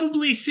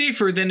probably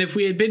safer than if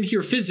we had been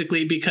here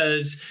physically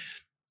because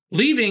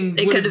leaving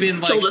would have been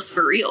like... told us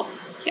for real.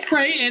 Yeah.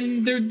 Right.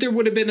 And there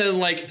would have been a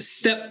like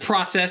step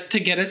process to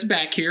get us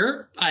back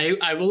here.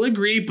 I will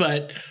agree,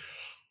 but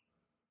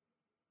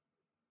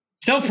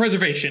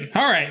self-preservation.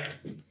 All right.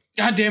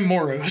 Goddamn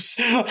Moros.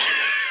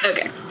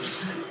 Okay.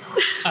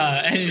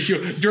 And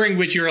during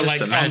which you're just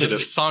like, imagine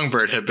if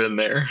Songbird had been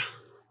there.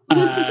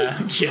 Yeah.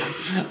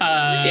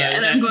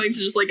 And I'm going to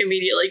just like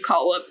immediately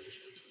call up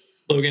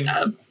Logan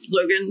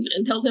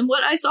and tell him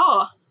what I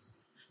saw.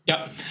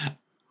 Yep.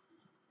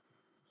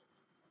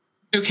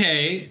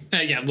 Okay.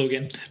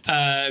 Logan.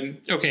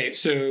 Okay,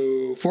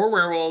 so 4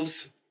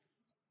 werewolves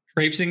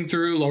traipsing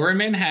through Lower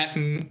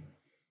Manhattan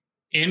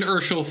in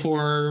Urshel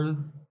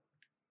form.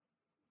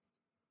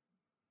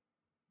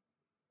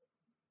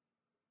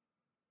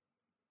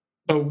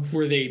 But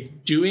were they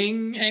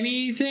doing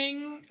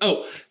anything?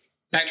 Oh,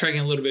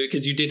 backtracking a little bit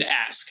because you did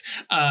ask.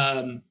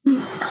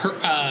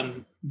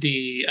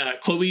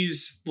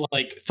 Chloe's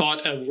like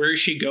thought of where is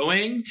she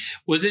going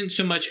wasn't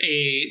so much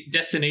a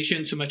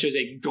destination so much as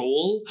a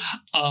goal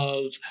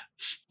of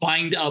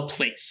find a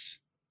place.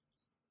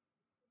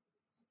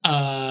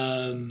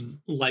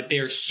 Like they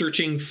are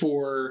searching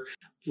for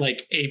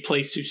like a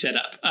place to set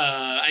up.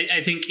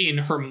 I think in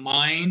her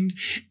mind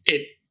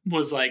it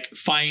was like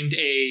find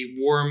a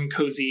warm,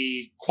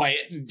 cozy,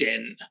 quiet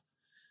den.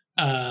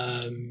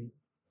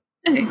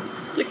 Okay,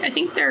 it's like I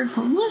think they're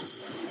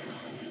homeless.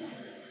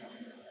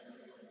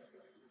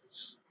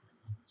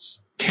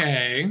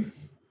 Okay.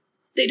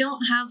 They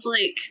don't have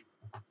like...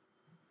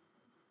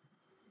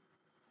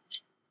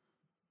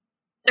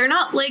 They're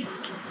not like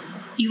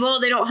you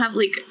all. They don't have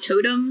like a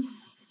totem.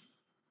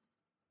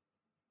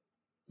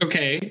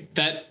 Okay,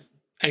 that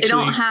actually... They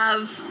don't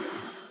have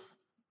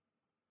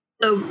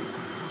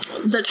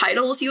the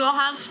titles you all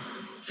have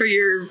for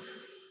your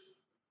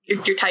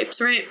types,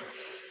 right?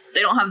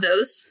 They don't have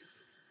those.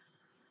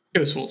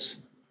 Ghost wolves.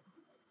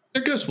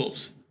 They're ghost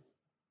wolves.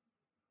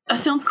 That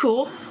sounds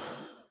cool.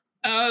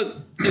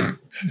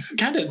 It's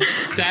kind of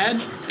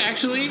sad,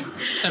 actually.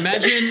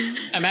 Imagine.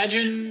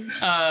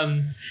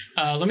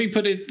 Let me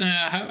put it.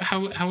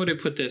 How would I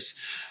put this?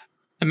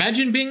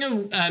 Imagine being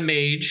a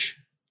mage,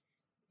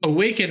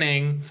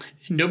 awakening,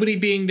 nobody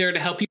being there to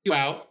help you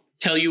out,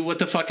 tell you what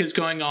the fuck is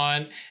going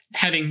on,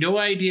 having no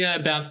idea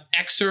about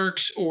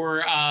exarchs or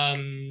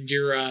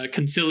your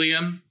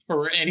concilium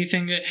or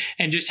anything,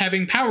 and just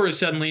having powers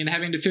suddenly and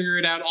having to figure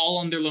it out all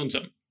on their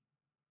lonesome.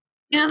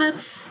 Yeah,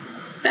 that's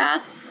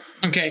bad.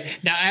 Okay,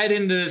 now add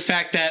in the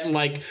fact that,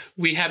 like,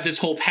 we have this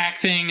whole pack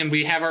thing and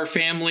we have our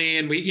family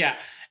and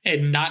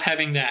and not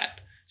having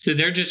that. So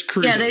they're just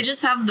cruising. Yeah, they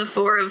just have the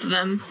 4 of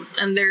them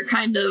and they're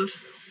kind of,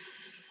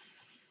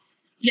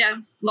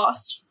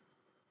 lost.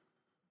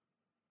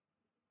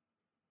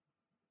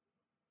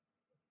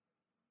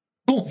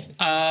 Cool.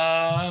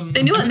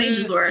 They knew what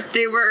mages were.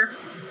 They were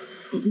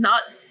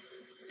not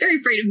very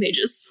afraid of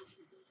mages.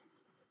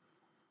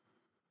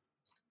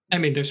 I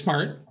mean, they're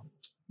smart.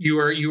 You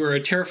are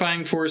a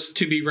terrifying force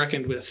to be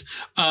reckoned with.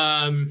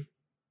 Oh,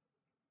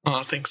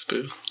 thanks,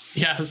 Boo.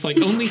 Yeah, it's like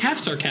only half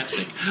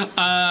sarcastic.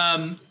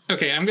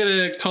 Okay, I'm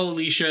gonna call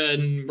Alicia,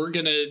 and we're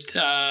gonna.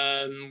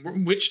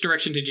 Which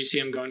direction did you see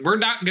them going? We're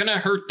not gonna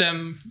hurt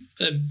them.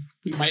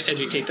 We might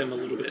educate them a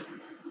little bit.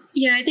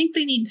 Yeah, I think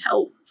they need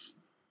help.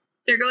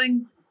 They're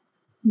going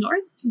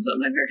north. Is that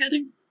where they're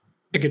heading?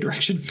 Pick a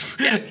direction.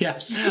 Yeah, yeah.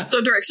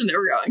 The direction they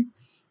were going.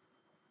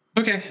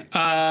 Okay.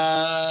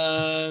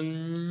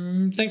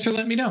 Thanks for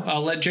letting me know.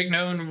 I'll let Jake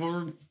know, and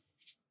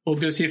we'll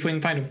go see if we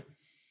can find him.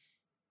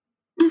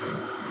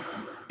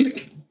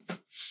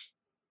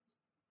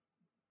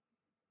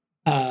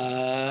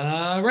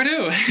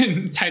 Righto.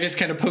 And Titus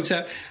kind of pokes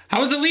out. How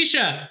was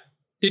Alicia?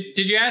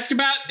 Did you ask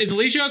about? Is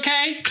Alicia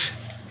okay?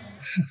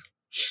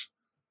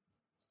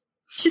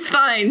 She's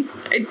fine.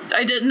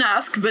 I didn't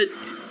ask, but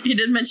he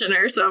did mention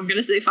her, so I'm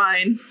gonna say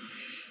fine.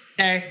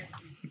 Okay.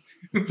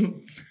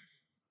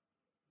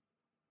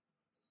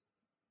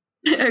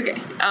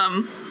 Okay.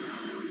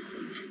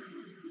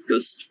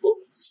 Ghost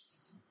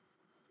wolves.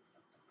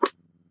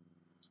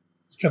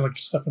 It's kind of like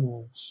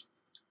Steppenwolves.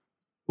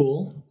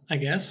 Cool, I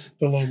guess.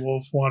 The lone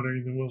wolf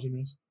wandering the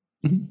wilderness.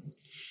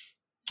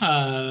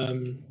 I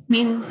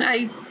mean,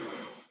 I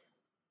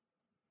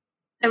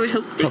would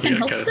hope they can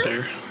help them.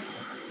 There.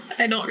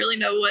 I don't really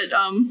know what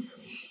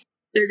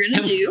they're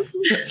gonna do.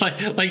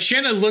 like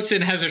Shanna looks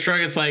and has a shrug.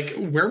 It's like,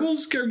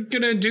 werewolves are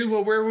gonna do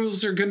what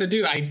werewolves are gonna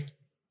do.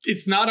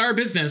 It's not our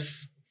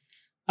business.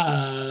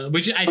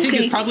 Which I think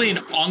is probably an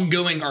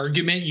ongoing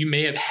argument you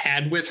may have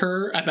had with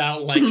her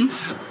about like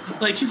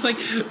she's like,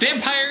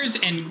 vampires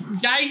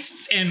and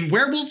geists and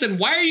werewolves, and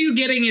why are you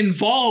getting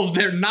involved?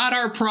 They're not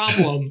our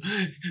problem.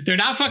 They're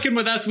not fucking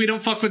with us. We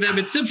don't fuck with them.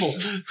 It's simple.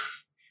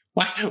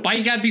 Why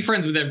you gotta be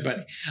friends with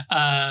everybody?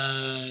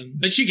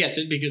 But she gets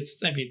it because,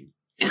 I mean,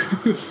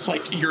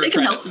 like, you're a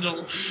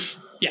traditional.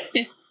 Yeah.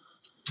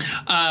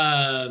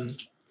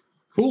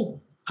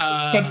 Cool.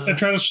 But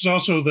Atreides was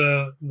also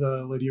the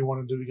lady who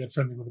wanted to get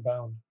friendly with a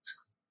bound.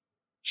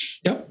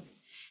 Yep.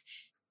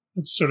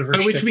 That's sort of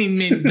her which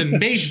means the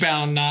mage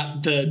bound,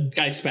 not the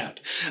geist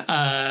bound.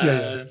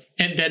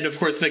 And then, of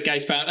course, the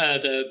geist bound,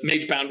 the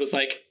mage bound was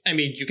like, I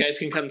mean, you guys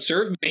can come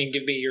serve me and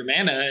give me your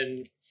mana,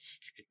 and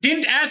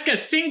didn't ask a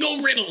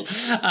single riddle.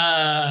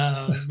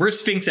 Worst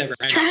Sphinx ever.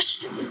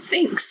 Trash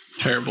Sphinx.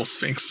 Terrible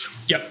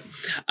Sphinx. Yep.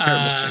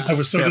 Terrible Sphinx. I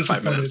was so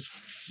disappointed. 5 minutes.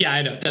 Yeah,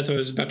 I know. That's what I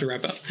was about to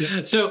wrap up.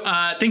 Yeah. So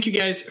thank you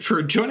guys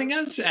for joining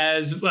us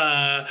as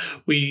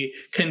we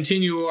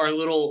continue our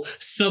little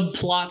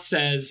subplots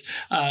as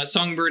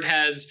Songbird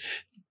has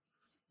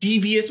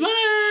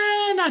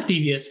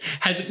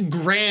has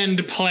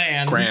grand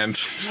plans.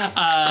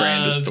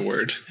 Grand is the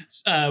word.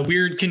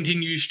 Weird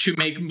continues to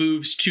make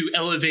moves to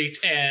elevate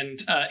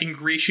and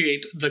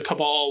ingratiate the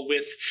Cabal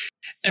with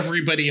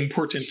everybody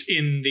important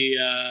in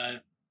the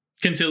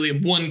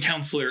Concilium, one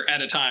counselor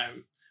at a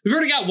time. We've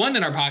already got one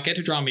in our pocket,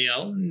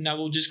 Hadramiel. Now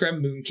we'll just grab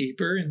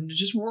Moonkeeper and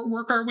just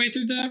work our way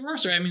through the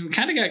roster. I mean, we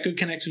kind of got good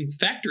connections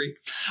with the Factory.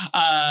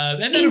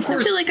 And then, of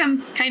course, I feel like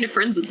I'm kind of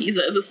friends with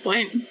Hiza at this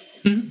point.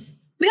 Mm-hmm.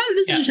 We haven't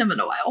visited him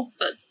in a while,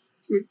 but...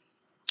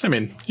 I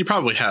mean, you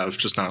probably have,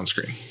 just not on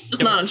screen.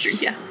 Just not on screen,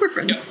 yeah. We're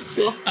friends. Yep.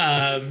 Cool.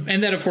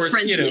 And then, of course,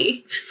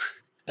 friendly.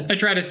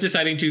 Atreides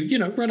deciding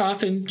to, run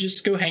off and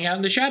just go hang out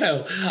in the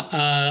shadow.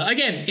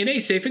 Again, in a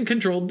safe and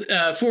controlled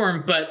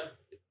form, but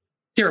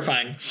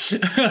terrifying.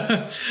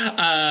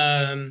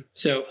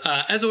 So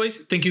as always,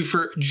 thank you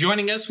for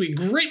joining us. We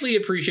greatly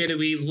appreciate it.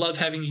 We love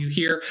having you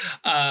here.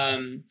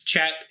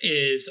 Chat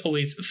is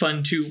always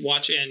fun to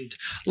watch and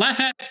laugh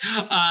at.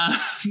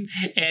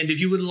 And if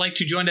you would like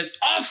to join us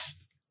off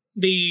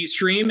the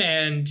stream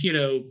and,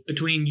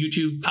 between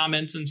YouTube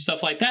comments and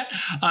stuff like that,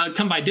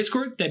 come by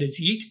Discord. That is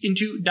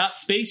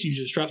yeetinto.space. You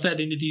just drop that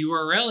into the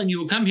URL and you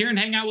will come here and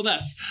hang out with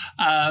us.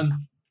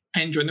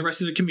 And join the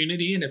rest of the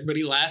community, and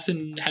everybody laughs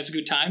and has a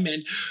good time.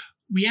 And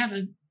we have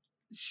a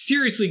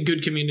seriously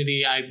good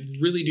community. I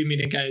really do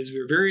mean it, guys.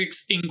 We're very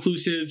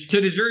inclusive. So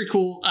it is very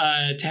cool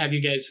to have you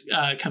guys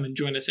come and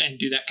join us and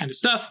do that kind of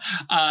stuff.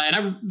 And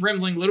I'm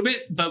rambling a little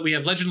bit, but we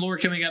have Legend Lore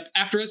coming up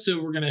after us, so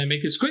we're going to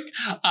make this quick.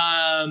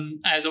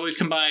 As always,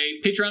 come by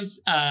Patrons,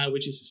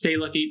 which is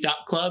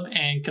staylucky.club,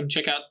 and come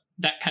check out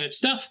that kind of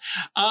stuff.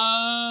 We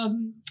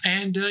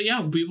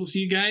will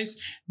see you guys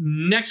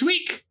next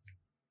week.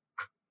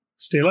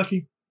 Stay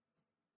lucky.